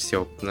тоже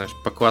сел, знаешь,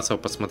 поклацал,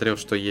 посмотрел,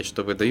 что есть,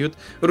 что выдают.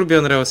 Ruby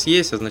on Rails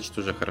есть, а значит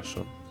уже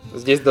хорошо.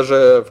 Здесь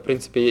даже, в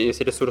принципе,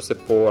 есть ресурсы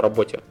по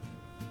работе.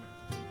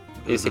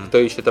 Если кто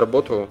ищет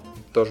работу,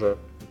 тоже.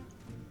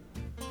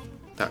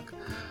 Так.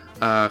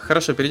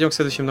 Хорошо, перейдем к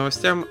следующим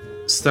новостям.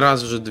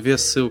 Сразу же 2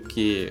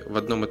 ссылки в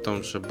одном и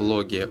том же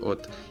блоге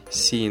от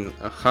Син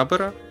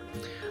Хабера,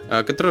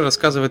 который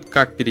рассказывает,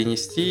 как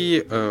перенести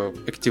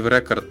Active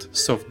Record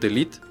Soft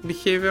Delete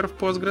Behavior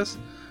в Postgres.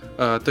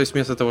 То есть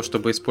вместо того,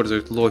 чтобы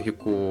использовать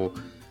логику,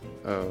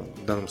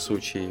 в данном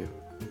случае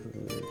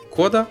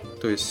кода,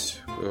 то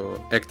есть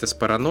act as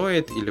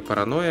paranoid или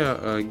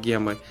паранойя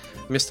гемы,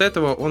 вместо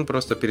этого он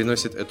просто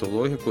переносит эту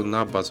логику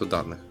на базу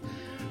данных.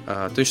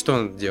 То есть что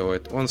он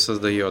делает? Он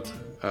создает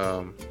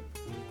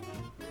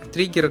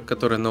триггер,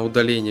 который на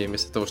удаление,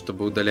 вместо того,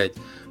 чтобы удалять,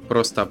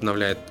 просто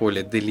обновляет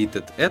поле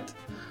deleted at,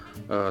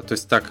 то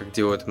есть так, как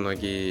делают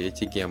многие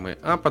эти гемы.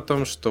 А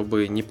потом,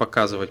 чтобы не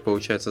показывать,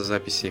 получается,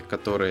 записи,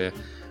 которые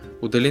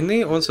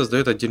удалены, он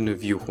создает отдельную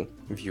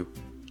view.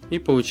 И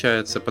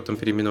получается, потом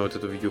переименовывает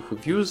эту вьюху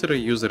в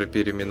юзеры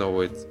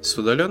переименовывает с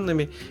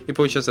удаленными, и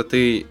получается,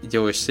 ты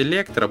делаешь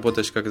select,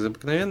 работаешь как с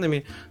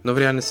обыкновенными, но в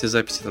реальности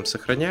записи там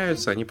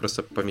сохраняются, они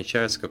просто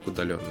помечаются как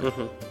удаленные.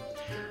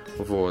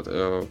 Вот.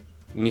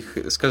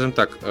 Скажем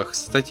так,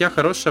 статья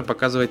хорошая,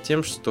 показывает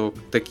тем, что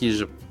такие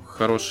же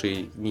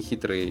хорошие,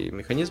 нехитрые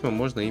механизмы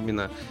можно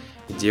именно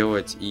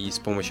делать и с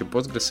помощью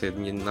Postgres.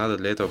 Не надо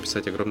для этого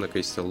писать огромное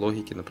количество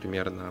логики,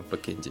 например, на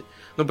бэкэнде.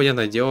 Но,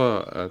 понятное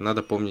дело,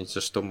 надо помнить, за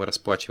что мы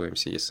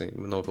расплачиваемся, если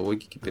много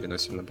логики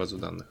переносим на базу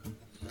данных.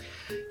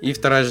 И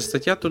вторая же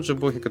статья, тут же в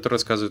блоге, которая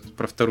рассказывает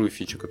про вторую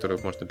фичу, которую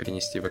можно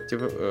перенести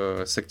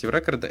с Active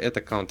Record, это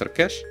Counter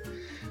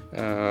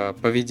Cache.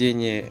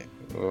 Поведение,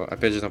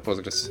 опять же, на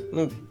Postgres.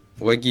 Ну,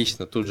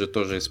 логично, тут же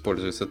тоже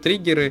используются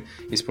триггеры,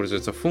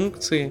 используются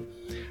функции,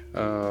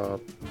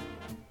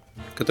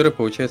 которые,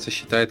 получается,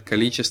 считает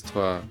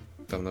количество,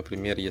 там,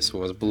 например, если у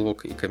вас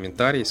блог и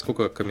комментарий,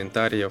 сколько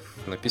комментариев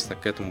написано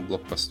к этому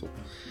блог-посту.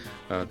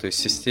 То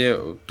есть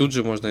тут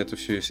же можно эту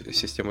всю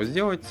систему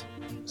сделать.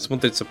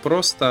 Смотрится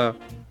просто,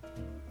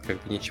 как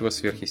бы ничего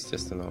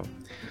сверхъестественного.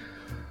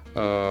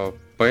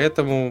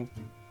 Поэтому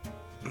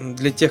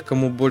для тех,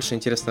 кому больше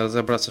интересно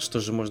разобраться, что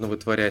же можно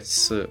вытворять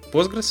с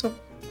Postgres,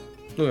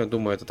 ну, я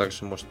думаю, это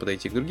также может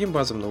подойти к другим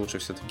базам, но лучше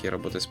все-таки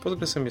работать с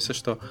Postgres, если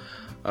что,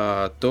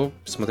 то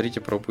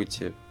смотрите,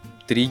 пробуйте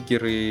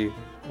триггеры,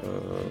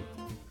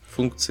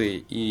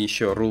 функции и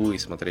еще рулы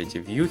смотрите.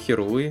 Вьюхи,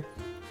 рулы,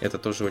 это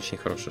тоже очень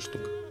хорошая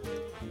штука.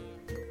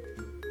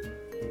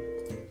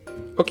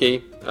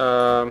 Окей,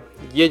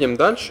 едем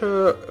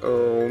дальше.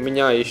 У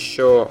меня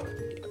еще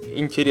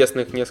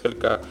интересных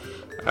несколько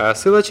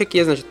ссылочек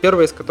есть. Значит,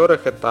 первая из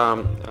которых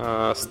это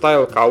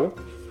StyleCow.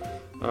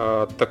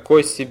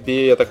 Такой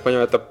себе, я так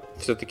понимаю, это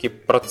все-таки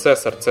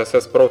процессор,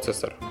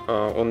 CSS-процессор.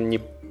 Он не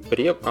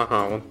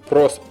он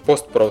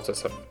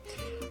постпроцессор.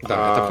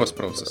 Да, это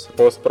постпроцессор.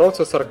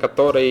 Постпроцессор,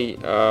 который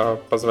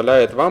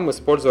позволяет вам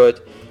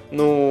использовать,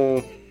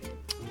 ну,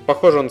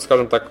 похоже он,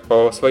 скажем так,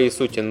 по своей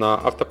сути на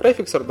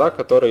автопрефиксер, да,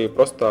 который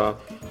просто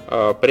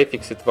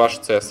префиксит ваш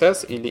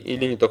CSS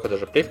или не только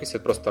даже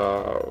префиксит,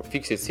 просто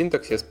фиксит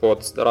синтаксис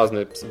под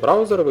разные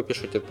браузеры. Вы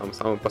пишете там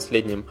самым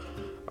последним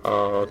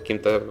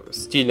каким-то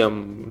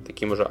стилем,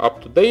 таким уже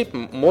up-to-date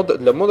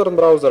для modern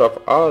браузеров,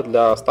 а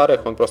для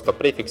старых он просто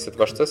префиксит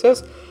ваш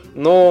CSS.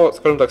 Но,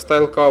 скажем так,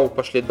 StyleCow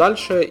пошли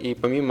дальше, и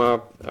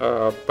помимо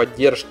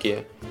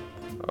поддержки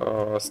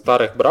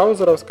старых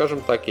браузеров,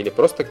 скажем так, или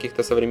просто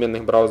каких-то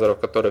современных браузеров,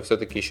 которые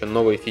все-таки еще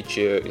новые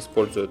фичи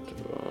используют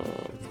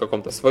в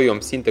каком-то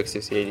своем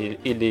синтаксисе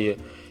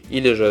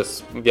или же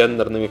с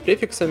бинарными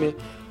префиксами,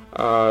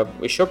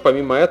 еще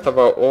помимо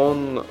этого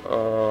он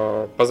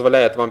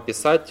позволяет вам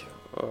писать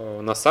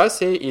на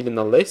SAS или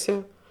на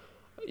LESS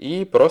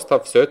и просто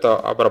все это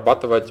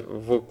обрабатывать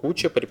в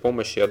куче при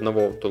помощи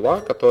одного тула,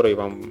 который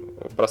вам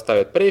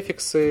проставит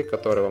префиксы,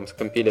 который вам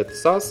скомпилит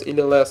SAS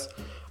или LESS.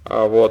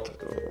 Вот.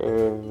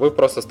 Вы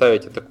просто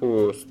ставите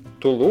такую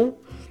тулу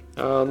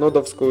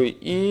нодовскую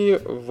и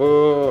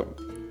в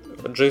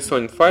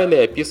JSON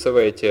файле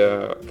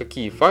описываете,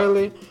 какие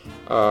файлы,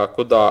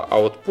 куда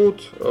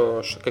output,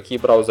 какие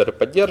браузеры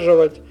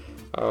поддерживать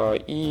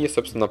и,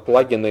 собственно,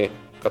 плагины,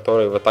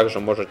 которые вы также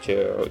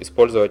можете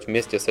использовать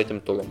вместе с этим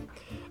тулом.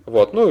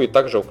 Вот. Ну и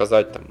также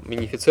указать, там,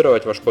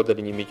 минифицировать ваш код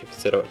или не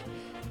минифицировать.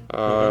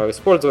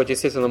 Использовать,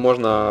 естественно,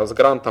 можно с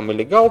грантом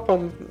или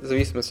галпом, в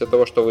зависимости от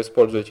того, что вы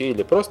используете,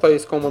 или просто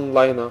из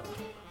command-line.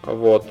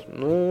 Вот.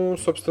 Ну,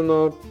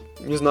 собственно,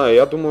 не знаю,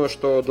 я думаю,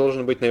 что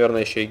должен быть,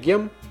 наверное, еще и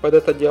гем под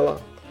это дело,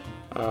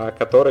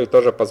 который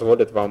тоже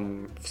позволит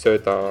вам все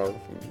это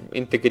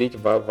интегрировать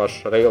в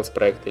ваш Rails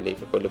проект или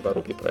какой-либо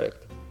Ruby проект.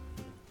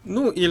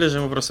 Ну, или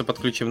же мы просто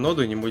подключим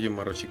ноду и не будем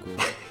морочить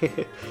голову.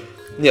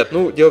 Нет,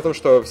 ну, дело в том,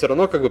 что все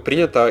равно как бы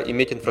принято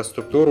иметь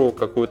инфраструктуру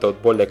какую-то вот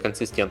более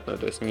консистентную,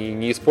 то есть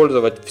не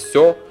использовать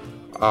все,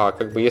 а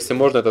как бы если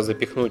можно это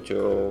запихнуть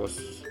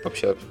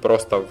вообще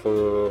просто в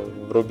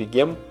Ruby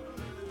Gem.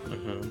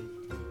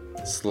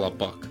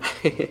 Слабак.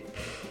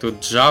 Тут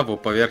Java,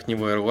 поверх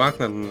него Erlang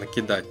надо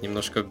накидать,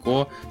 немножко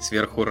Go,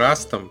 сверху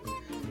Rust,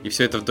 и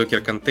все это в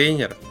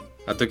докер-контейнер,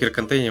 а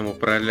докер-контейнером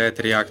управляет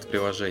React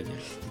приложение.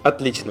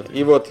 Отлично.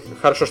 И вот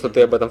хорошо, что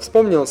ты об этом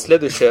вспомнил.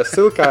 Следующая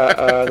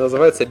ссылка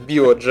называется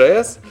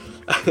Bio.js,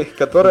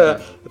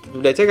 которая это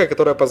библиотека,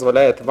 которая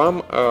позволяет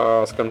вам,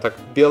 скажем так,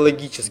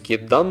 биологические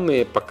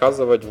данные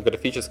показывать в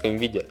графическом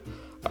виде.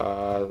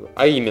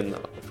 А именно,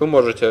 вы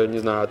можете, не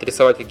знаю,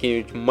 отрисовать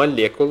какие-нибудь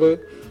молекулы,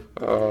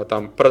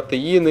 там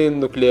протеины,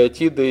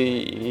 нуклеотиды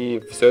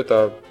и все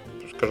это,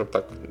 скажем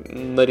так,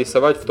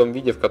 нарисовать в том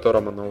виде, в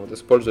котором оно вот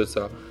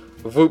используется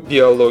в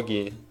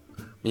биологии.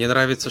 Мне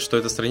нравится, что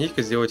эта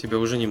страничка сделала тебя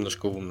уже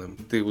немножко умным.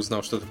 Ты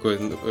узнал, что такое...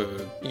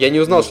 Я не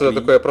узнал, что это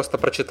такое, я просто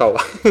прочитал.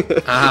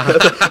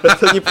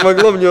 Это не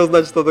помогло мне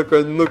узнать, что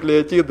такое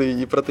нуклеотиды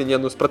и протеины.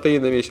 Ну, с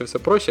протеинами еще все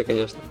проще,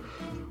 конечно.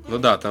 Ну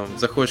да, там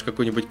заходишь в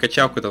какую-нибудь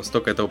качалку, там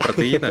столько этого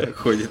протеина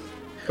ходит.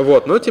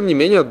 Вот, но тем не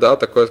менее, да,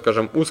 такое,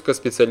 скажем,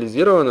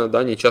 узкоспециализированное,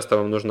 да, не часто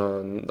вам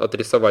нужно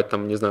отрисовать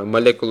там, не знаю,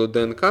 молекулу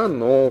ДНК,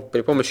 но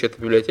при помощи этой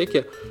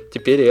библиотеки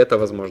теперь и это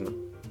возможно.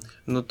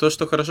 Но то,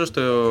 что хорошо,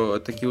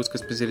 что такие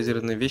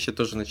узкоспециализированные вещи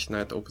тоже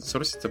начинают open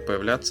source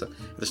появляться.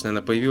 Это же,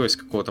 наверное, появилось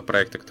какого-то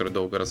проекта, который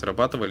долго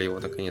разрабатывали, его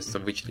наконец-то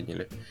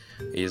вычленили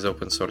и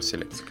open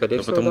sourceили. Скорее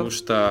всего, потому да.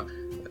 что,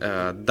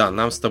 да,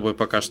 нам с тобой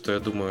пока что, я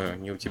думаю,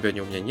 ни у тебя,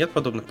 ни у меня нет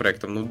подобных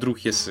проектов, но вдруг,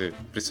 если,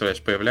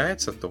 представляешь,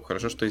 появляется, то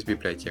хорошо, что есть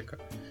библиотека.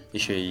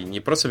 Еще и не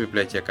просто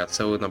библиотека, а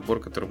целый набор,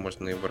 который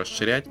можно его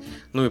расширять,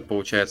 ну и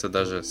получается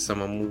даже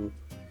самому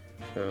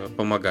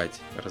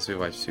помогать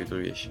развивать всю эту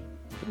вещь.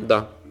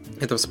 Да.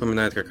 Это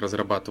вспоминает, как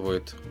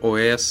разрабатывают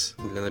ОС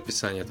для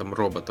написания там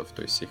роботов,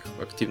 то есть их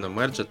активно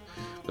мерджат,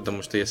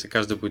 потому что если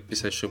каждый будет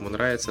писать, что ему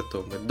нравится,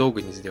 то мы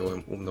долго не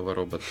сделаем умного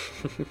робота.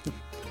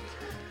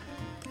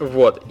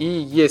 Вот, и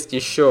есть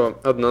еще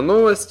одна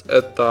новость,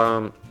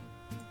 это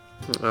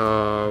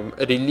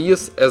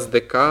релиз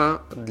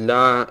SDK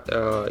для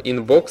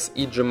Inbox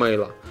и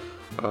Gmail.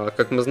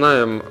 Как мы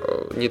знаем,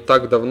 не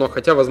так давно,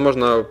 хотя,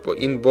 возможно,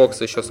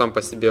 Inbox еще сам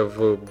по себе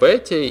в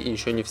бете, и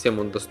еще не всем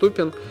он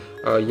доступен.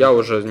 Я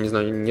уже, не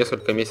знаю,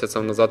 несколько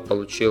месяцев назад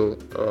получил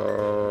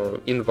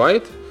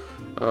invite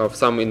в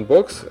сам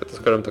Inbox. Это,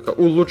 скажем так,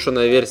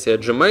 улучшенная версия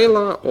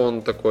Gmail.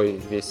 Он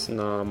такой весь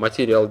на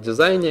материал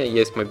дизайне.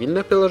 Есть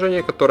мобильное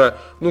приложение, которое,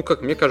 ну,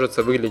 как мне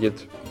кажется, выглядит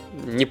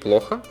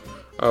неплохо.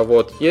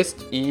 Вот, есть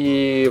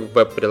и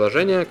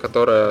веб-приложение,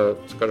 которое,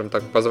 скажем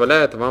так,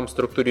 позволяет вам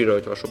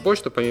структурировать вашу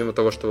почту, помимо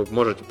того, что вы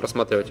можете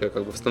просматривать ее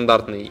как бы в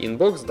стандартный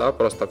инбокс, да,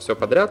 просто все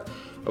подряд,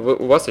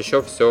 у вас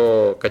еще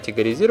все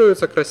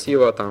категоризируется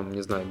красиво, там,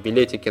 не знаю,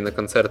 билетики на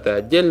концерты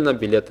отдельно,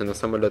 билеты на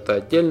самолеты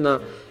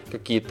отдельно,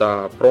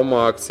 какие-то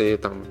промо-акции,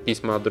 там,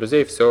 письма от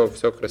друзей, все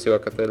красиво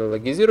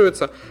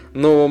каталогизируется,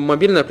 но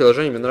мобильное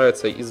приложение мне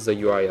нравится из-за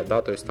UI,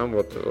 да, то есть там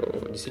вот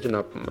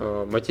действительно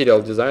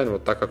материал дизайн,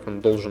 вот так, как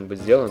он должен быть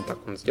сделан, так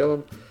он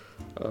сделан.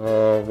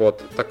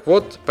 Вот. Так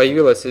вот,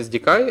 появилась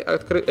SDK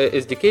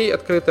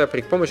открытая,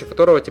 при помощи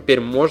которого теперь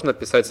можно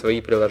писать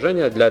свои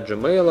приложения для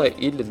Gmail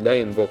или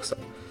для Inbox.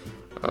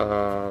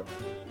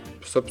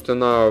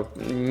 Собственно,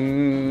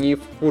 не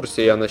в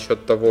курсе я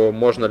насчет того,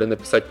 можно ли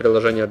написать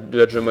приложение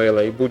для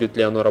Gmail и будет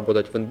ли оно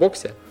работать в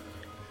инбоксе.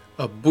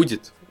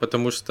 Будет,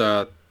 потому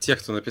что те,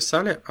 кто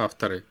написали,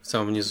 авторы, в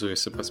самом низу,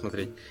 если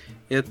посмотреть,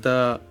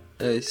 это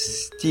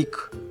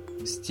Stick.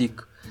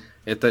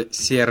 Это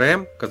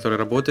CRM, который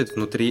работает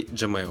внутри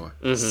Gmail.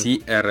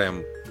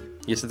 CRM.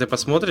 Если ты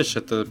посмотришь,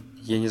 это,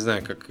 я не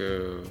знаю, как...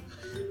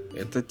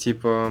 это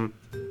типа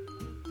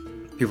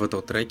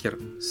pivotal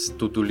tracker с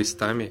to-do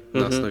листами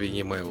на основе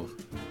e-mail.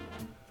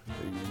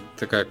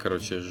 Такая,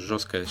 короче,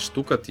 жесткая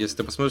штука. Если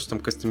ты посмотришь, там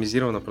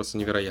кастомизировано просто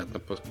невероятно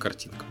по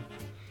картинкам.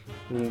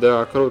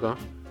 Да, круто.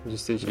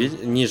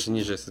 Действительно. Ниже,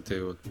 если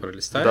ты вот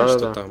пролистаешь, да, что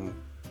да. там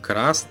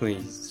красный,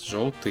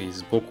 желтый,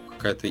 сбоку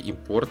какая-то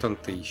important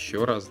и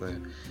еще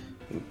разная.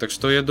 Так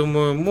что, я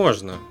думаю,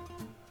 можно.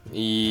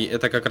 И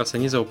это как раз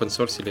они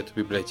заопенсорсили эту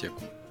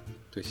библиотеку.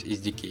 То есть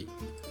SDK.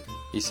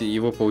 Если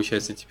его,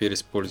 получается, теперь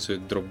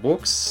используют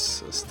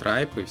Dropbox,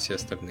 Stripe и все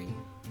остальные.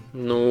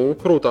 Ну,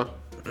 круто.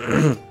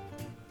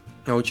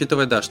 А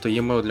учитывая, да, что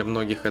e-mail для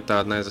многих это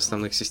одна из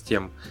основных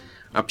систем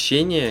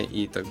общения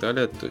и так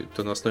далее,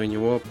 то на основе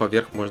него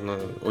поверх можно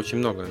очень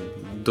много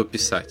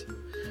дописать.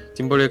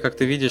 Тем более, как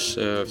ты видишь,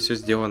 все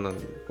сделано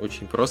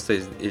очень просто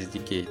из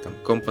SDK. Там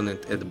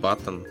Component, Add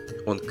Button,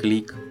 on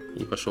click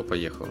и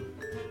пошло-поехало.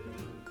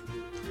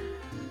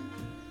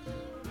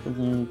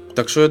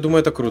 Так что я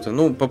думаю, это круто.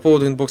 Ну, по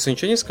поводу инбокса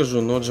ничего не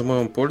скажу, но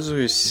Gmail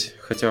пользуюсь,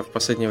 хотя в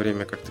последнее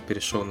время как-то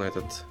перешел на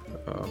этот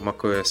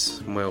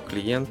macOS Mail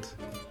клиент,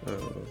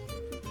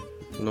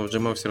 но в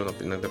Gmail все равно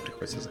иногда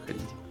приходится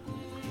заходить.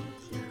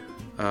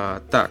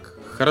 Так,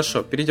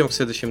 хорошо, перейдем к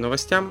следующим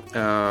новостям.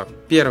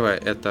 Первое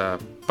 – это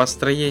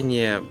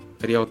построение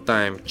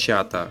реал-тайм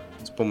чата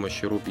с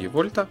помощью Ruby и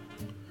Volt.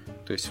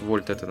 То есть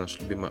Volt – это наш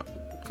любимый,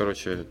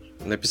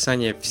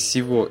 написание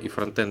всего и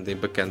фронтенда, и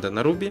бэкенда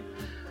на Ruby.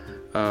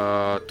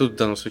 Тут в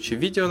данном случае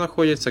видео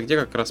находится, где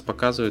как раз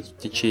показывают в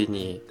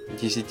течение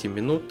 10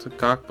 минут,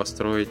 как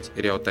построить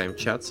реал-тайм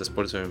чат с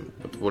использованием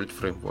Volt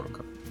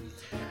фреймворка.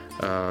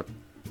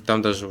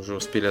 Там даже уже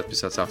успели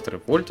отписаться авторы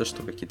Volt,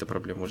 что какие-то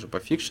проблемы уже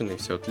пофикшены, и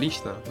все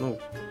отлично. Ну,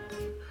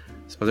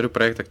 смотрю,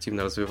 проект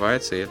активно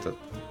развивается, и это,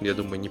 я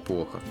думаю,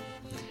 неплохо.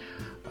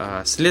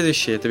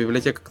 Следующее, это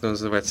библиотека, которая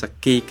называется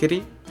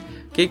Cakery.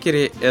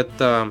 Cakery —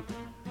 это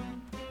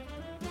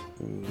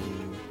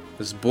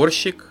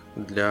сборщик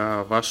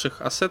для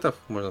ваших ассетов,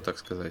 можно так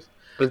сказать.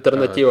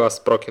 Альтернатива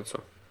Sprockets.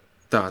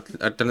 Да,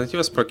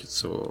 альтернатива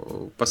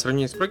Sprockets. По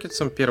сравнению с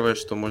Sprockets, первое,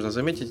 что можно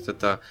заметить,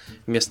 это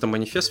вместо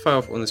манифест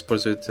файлов он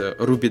использует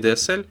Ruby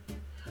DSL,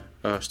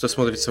 что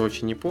смотрится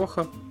очень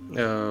неплохо.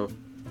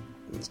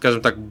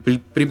 Скажем так,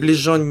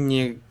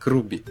 приближеннее к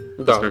Ruby.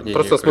 Да,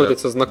 просто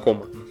смотрится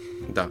знакомо.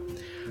 Да.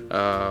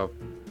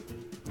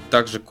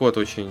 Также код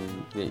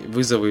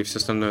вызовы и все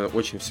остальное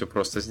очень все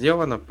просто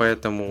сделано,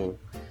 поэтому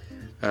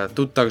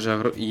тут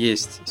также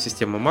есть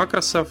система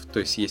макросов, то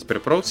есть есть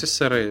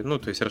препроцессоры, ну,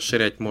 то есть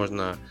расширять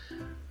можно,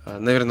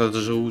 наверное,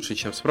 даже лучше,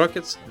 чем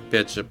Sprockets.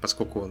 Опять же,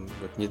 поскольку он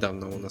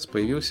недавно у нас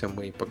появился,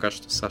 мы пока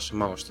что с Сашей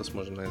мало что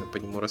сможем, наверное, по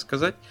нему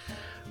рассказать.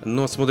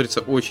 Но смотрится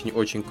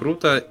очень-очень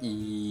круто,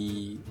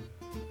 и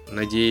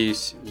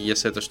надеюсь,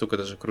 если эта штука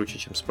даже круче,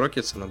 чем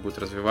Sprockets, она будет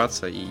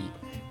развиваться, и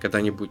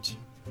когда-нибудь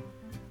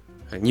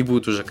не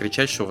будут уже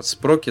кричать, что вот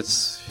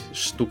Sprockets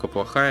штука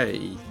плохая,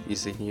 и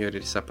из-за нее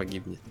рельса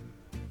погибнет.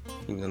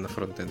 Именно на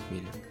фронт-энд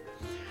мире.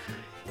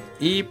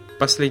 И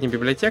последняя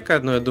библиотека,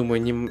 одно, я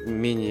думаю,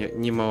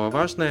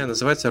 немаловажная,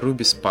 называется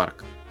Ruby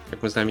Spark.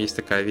 Как мы знаем, есть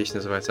такая вещь,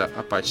 называется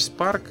Apache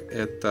Spark.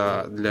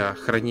 Это для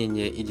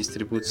хранения и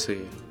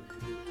дистрибуции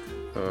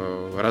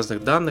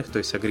разных данных, то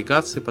есть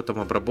агрегации, потом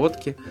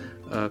обработки,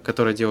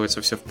 которая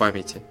делается все в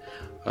памяти.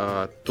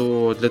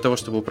 То для того,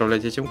 чтобы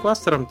управлять этим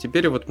кластером,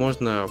 теперь вот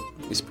можно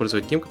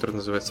использовать тим, который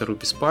называется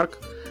Ruby Spark.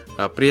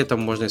 При этом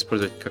можно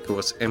использовать как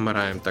его с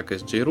MRI, так и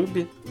с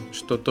JRuby,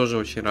 что тоже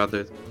очень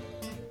радует.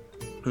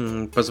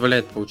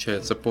 Позволяет,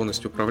 получается,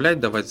 полностью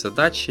управлять, давать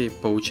задачи,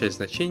 получать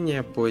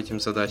значения по этим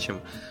задачам.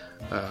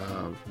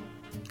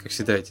 Как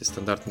всегда, эти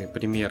стандартные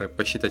примеры,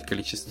 посчитать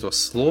количество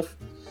слов.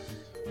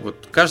 Вот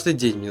каждый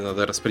день мне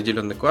надо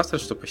распределенный кластер,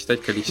 чтобы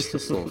посчитать количество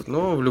слов.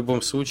 Но в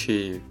любом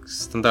случае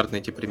стандартные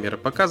эти примеры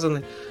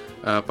показаны,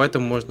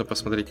 поэтому можно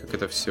посмотреть, как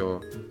это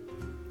все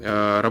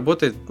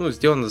работает. Ну,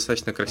 сделано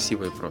достаточно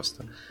красиво и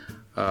просто.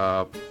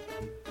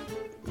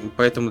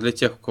 Поэтому для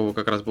тех, у кого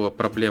как раз была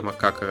проблема,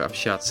 как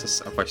общаться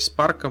с Apache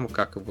Spark,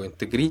 как его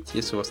интегрить,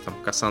 если у вас там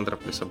Cassandra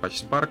плюс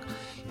Apache Spark,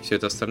 все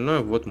это остальное,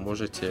 вот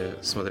можете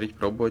смотреть,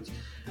 пробовать.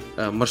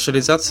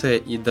 Маршализация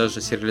и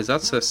даже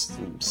сериализация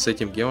с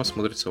этим гемом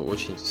смотрится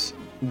очень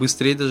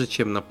быстрее даже,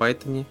 чем на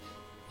Python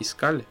и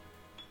Scala,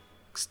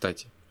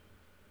 кстати.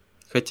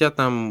 Хотя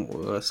там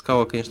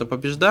Scala, конечно,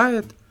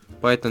 побеждает,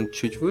 Python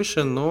чуть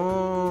выше,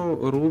 но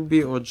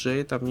Ruby,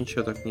 OJ там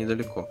ничего так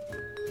недалеко.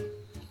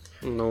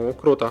 Ну,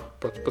 круто.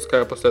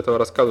 Пускай после этого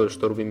рассказывают,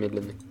 что Ruby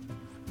медленный.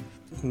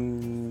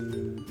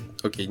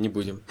 Окей, не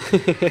будем.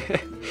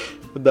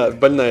 Да,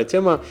 больная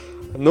тема.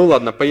 Ну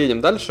ладно,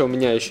 поедем дальше. У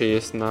меня еще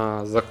есть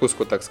на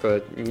закуску, так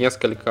сказать,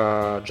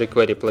 несколько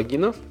jQuery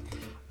плагинов.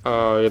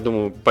 Я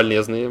думаю,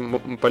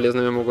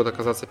 полезными могут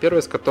оказаться. Первый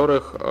из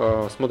которых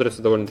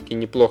смотрится довольно-таки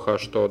неплохо,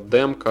 что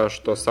демка,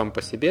 что сам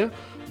по себе.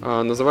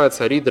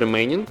 Называется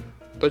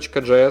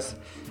readRemaining.js.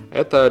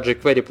 Это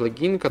jQuery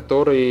плагин,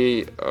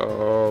 который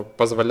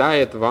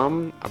позволяет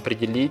вам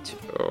определить,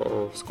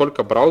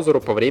 сколько браузеру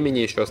по времени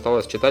еще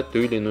осталось читать ту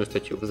или иную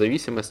статью, в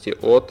зависимости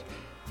от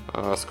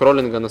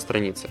скроллинга на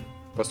странице.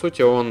 По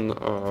сути, он,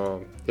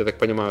 я так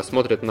понимаю,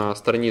 смотрит на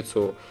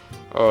страницу,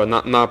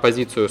 на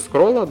позицию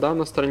скролла, да,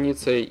 на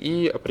странице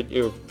и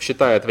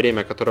считает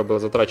время, которое было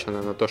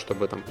затрачено на то,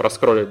 чтобы там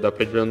проскроллить до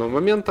определенного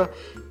момента,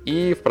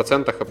 и в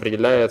процентах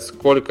определяет,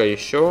 сколько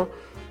еще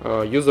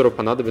юзеру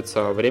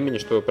понадобится времени,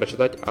 чтобы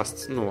прочитать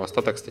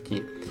остаток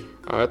статьи.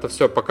 Это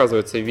все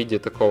показывается в виде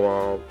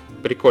такого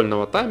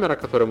прикольного таймера,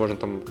 который можно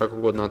там как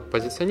угодно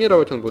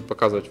позиционировать. Он будет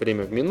показывать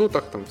время в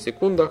минутах, там, в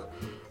секундах,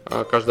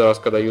 каждый раз,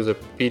 когда юзер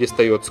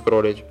перестает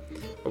скроллить.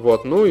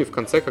 Вот. Ну и в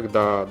конце,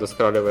 когда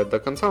доскраливает до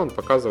конца, он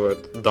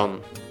показывает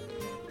done.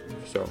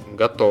 Все,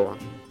 готово.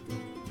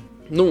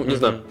 Ну, не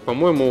знаю,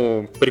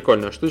 по-моему,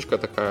 прикольная штучка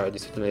такая.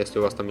 Действительно, если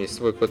у вас там есть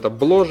свой какой-то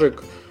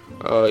бложик,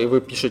 и вы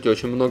пишете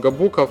очень много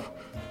букв,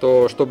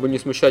 то, чтобы не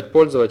смущать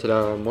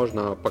пользователя,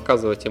 можно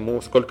показывать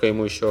ему, сколько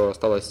ему еще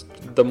осталось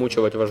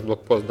домучивать ваш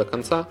блогпост до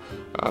конца.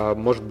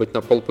 Может быть,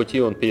 на полпути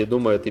он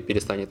передумает и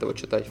перестанет его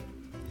читать.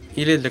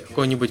 Или для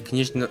какого-нибудь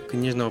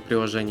книжного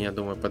приложения, я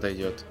думаю,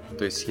 подойдет.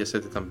 То есть, если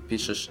ты там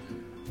пишешь,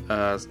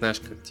 знаешь,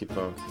 как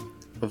типа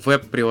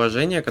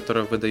веб-приложение,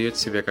 которое выдает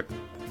себе как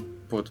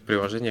вот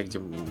приложение, где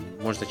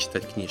можно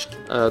читать книжки.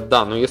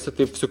 Да, но если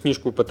ты всю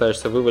книжку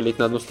пытаешься вывалить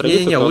на одну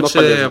страницу, то лучше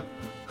оно полезно.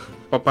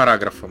 По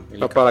параграфам.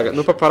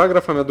 По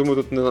параграфам, я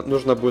думаю, тут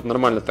нужно будет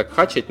нормально так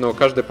хачить, но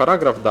каждый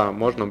параграф, да,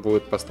 можно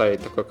будет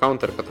поставить такой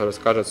каунтер, который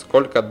скажет,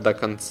 сколько до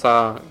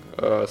конца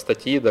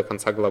статьи, до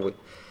конца главы.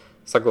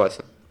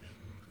 Согласен.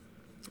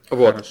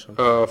 Вот.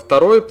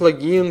 Второй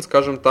плагин,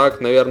 скажем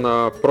так,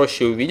 наверное,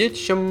 проще увидеть,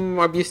 чем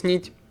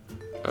объяснить,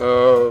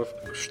 что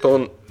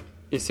он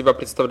из себя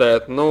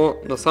представляет,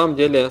 но на самом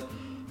деле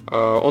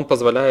он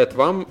позволяет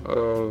вам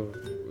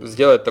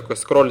сделать такой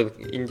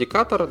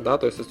скроллинг-индикатор, да,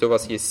 то есть если у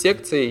вас есть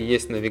секции,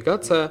 есть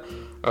навигация,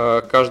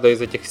 каждая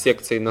из этих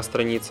секций на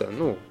странице,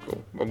 ну,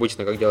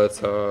 обычно как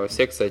делается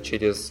секция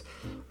через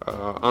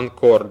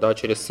Anchor, да,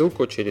 через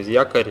ссылку, через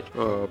якорь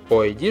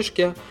по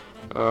ID-шке,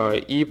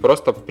 и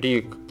просто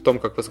при том,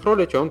 как вы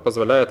скроллите, он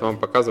позволяет вам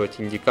показывать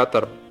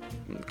индикатор,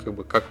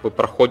 как вы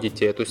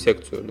проходите эту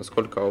секцию,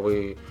 насколько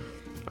вы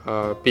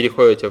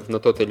переходите на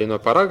тот или иной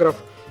параграф.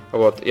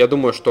 Вот. Я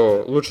думаю,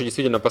 что лучше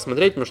действительно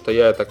посмотреть, потому что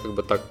я это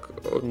так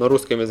на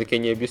русском языке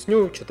не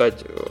объясню,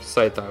 читать с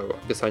сайта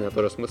описания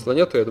тоже смысла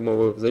нету, я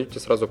думаю, вы зайдете,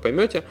 сразу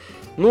поймете.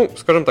 Ну,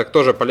 скажем так,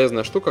 тоже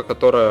полезная штука,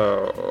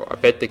 которая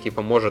опять-таки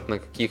поможет на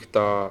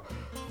каких-то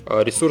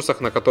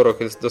ресурсах, на которых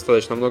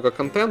достаточно много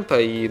контента,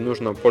 и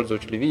нужно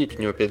пользователю видеть,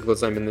 у него перед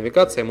глазами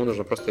навигация, ему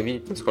нужно просто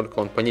видеть, насколько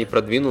он по ней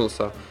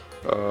продвинулся,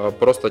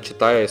 просто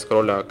читая и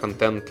скролля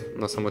контент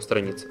на самой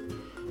странице.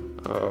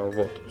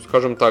 Вот,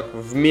 скажем так,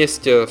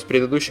 вместе с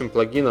предыдущим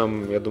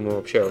плагином, я думаю,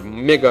 вообще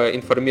мега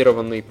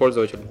информированный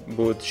пользователь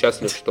будет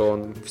счастлив, что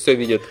он все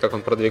видит, как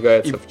он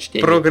продвигается в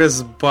чтении.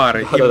 Прогресс-бар,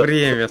 и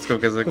время,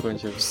 сколько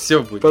закончим, все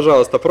будет.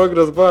 Пожалуйста,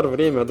 прогресс-бар,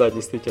 время, да,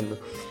 действительно.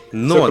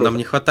 Но нам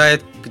не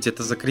хватает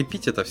где-то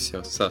закрепить это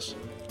все, Саш.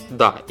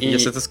 Да, и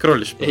если ты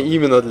скроллишь.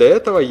 Именно для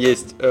этого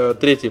есть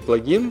третий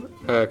плагин,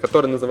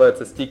 который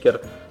называется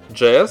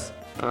Sticker.js,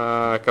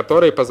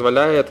 который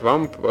позволяет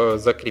вам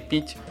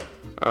закрепить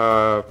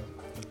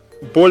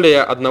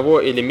более одного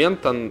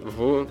элемента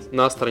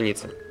на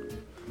странице.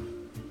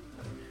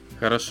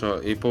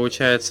 Хорошо. И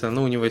получается,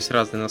 у него есть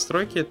разные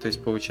настройки, то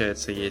есть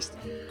получается есть,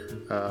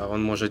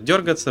 он может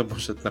дергаться,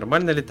 может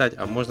нормально летать,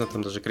 а можно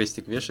там даже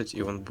крестик вешать,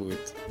 и он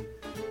будет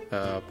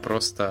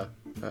просто,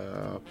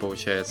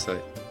 получается,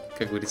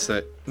 как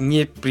говорится,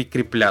 не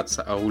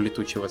прикрепляться, а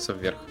улетучиваться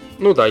вверх.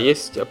 Ну да,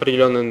 есть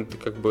определенный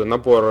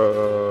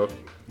набор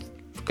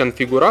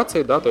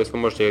конфигураций, да, то есть вы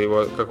можете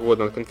его как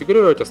угодно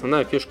конфигурировать.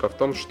 Основная фишка в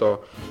том,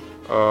 что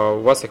у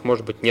вас их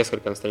может быть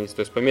несколько на странице.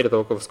 То есть по мере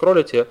того, как вы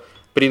скроллите,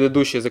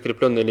 предыдущий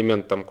закрепленный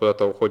элемент там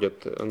куда-то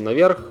уходит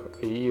наверх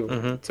и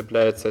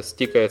цепляется,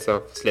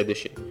 стикается в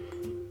следующий.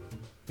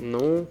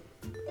 Ну...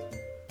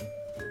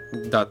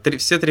 Да,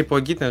 все три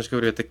плагина, я же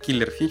говорю, это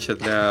киллер-фича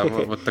для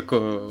вот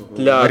такого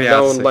вариации.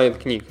 Для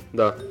онлайн-книг,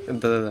 да.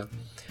 Да-да-да,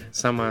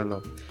 самое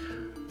оно.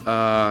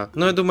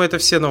 Ну, я думаю, это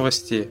все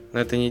новости на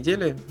этой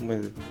неделе.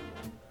 Мы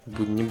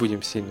не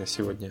будем сильно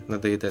сегодня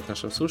надоедать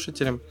нашим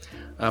слушателям.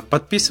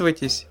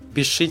 Подписывайтесь,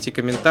 пишите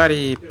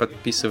комментарии,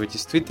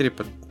 подписывайтесь в Твиттере,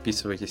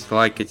 подписывайтесь,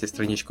 лайкайте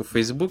страничку в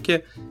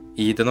Фейсбуке.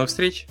 И до новых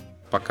встреч.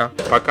 Пока.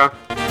 Пока.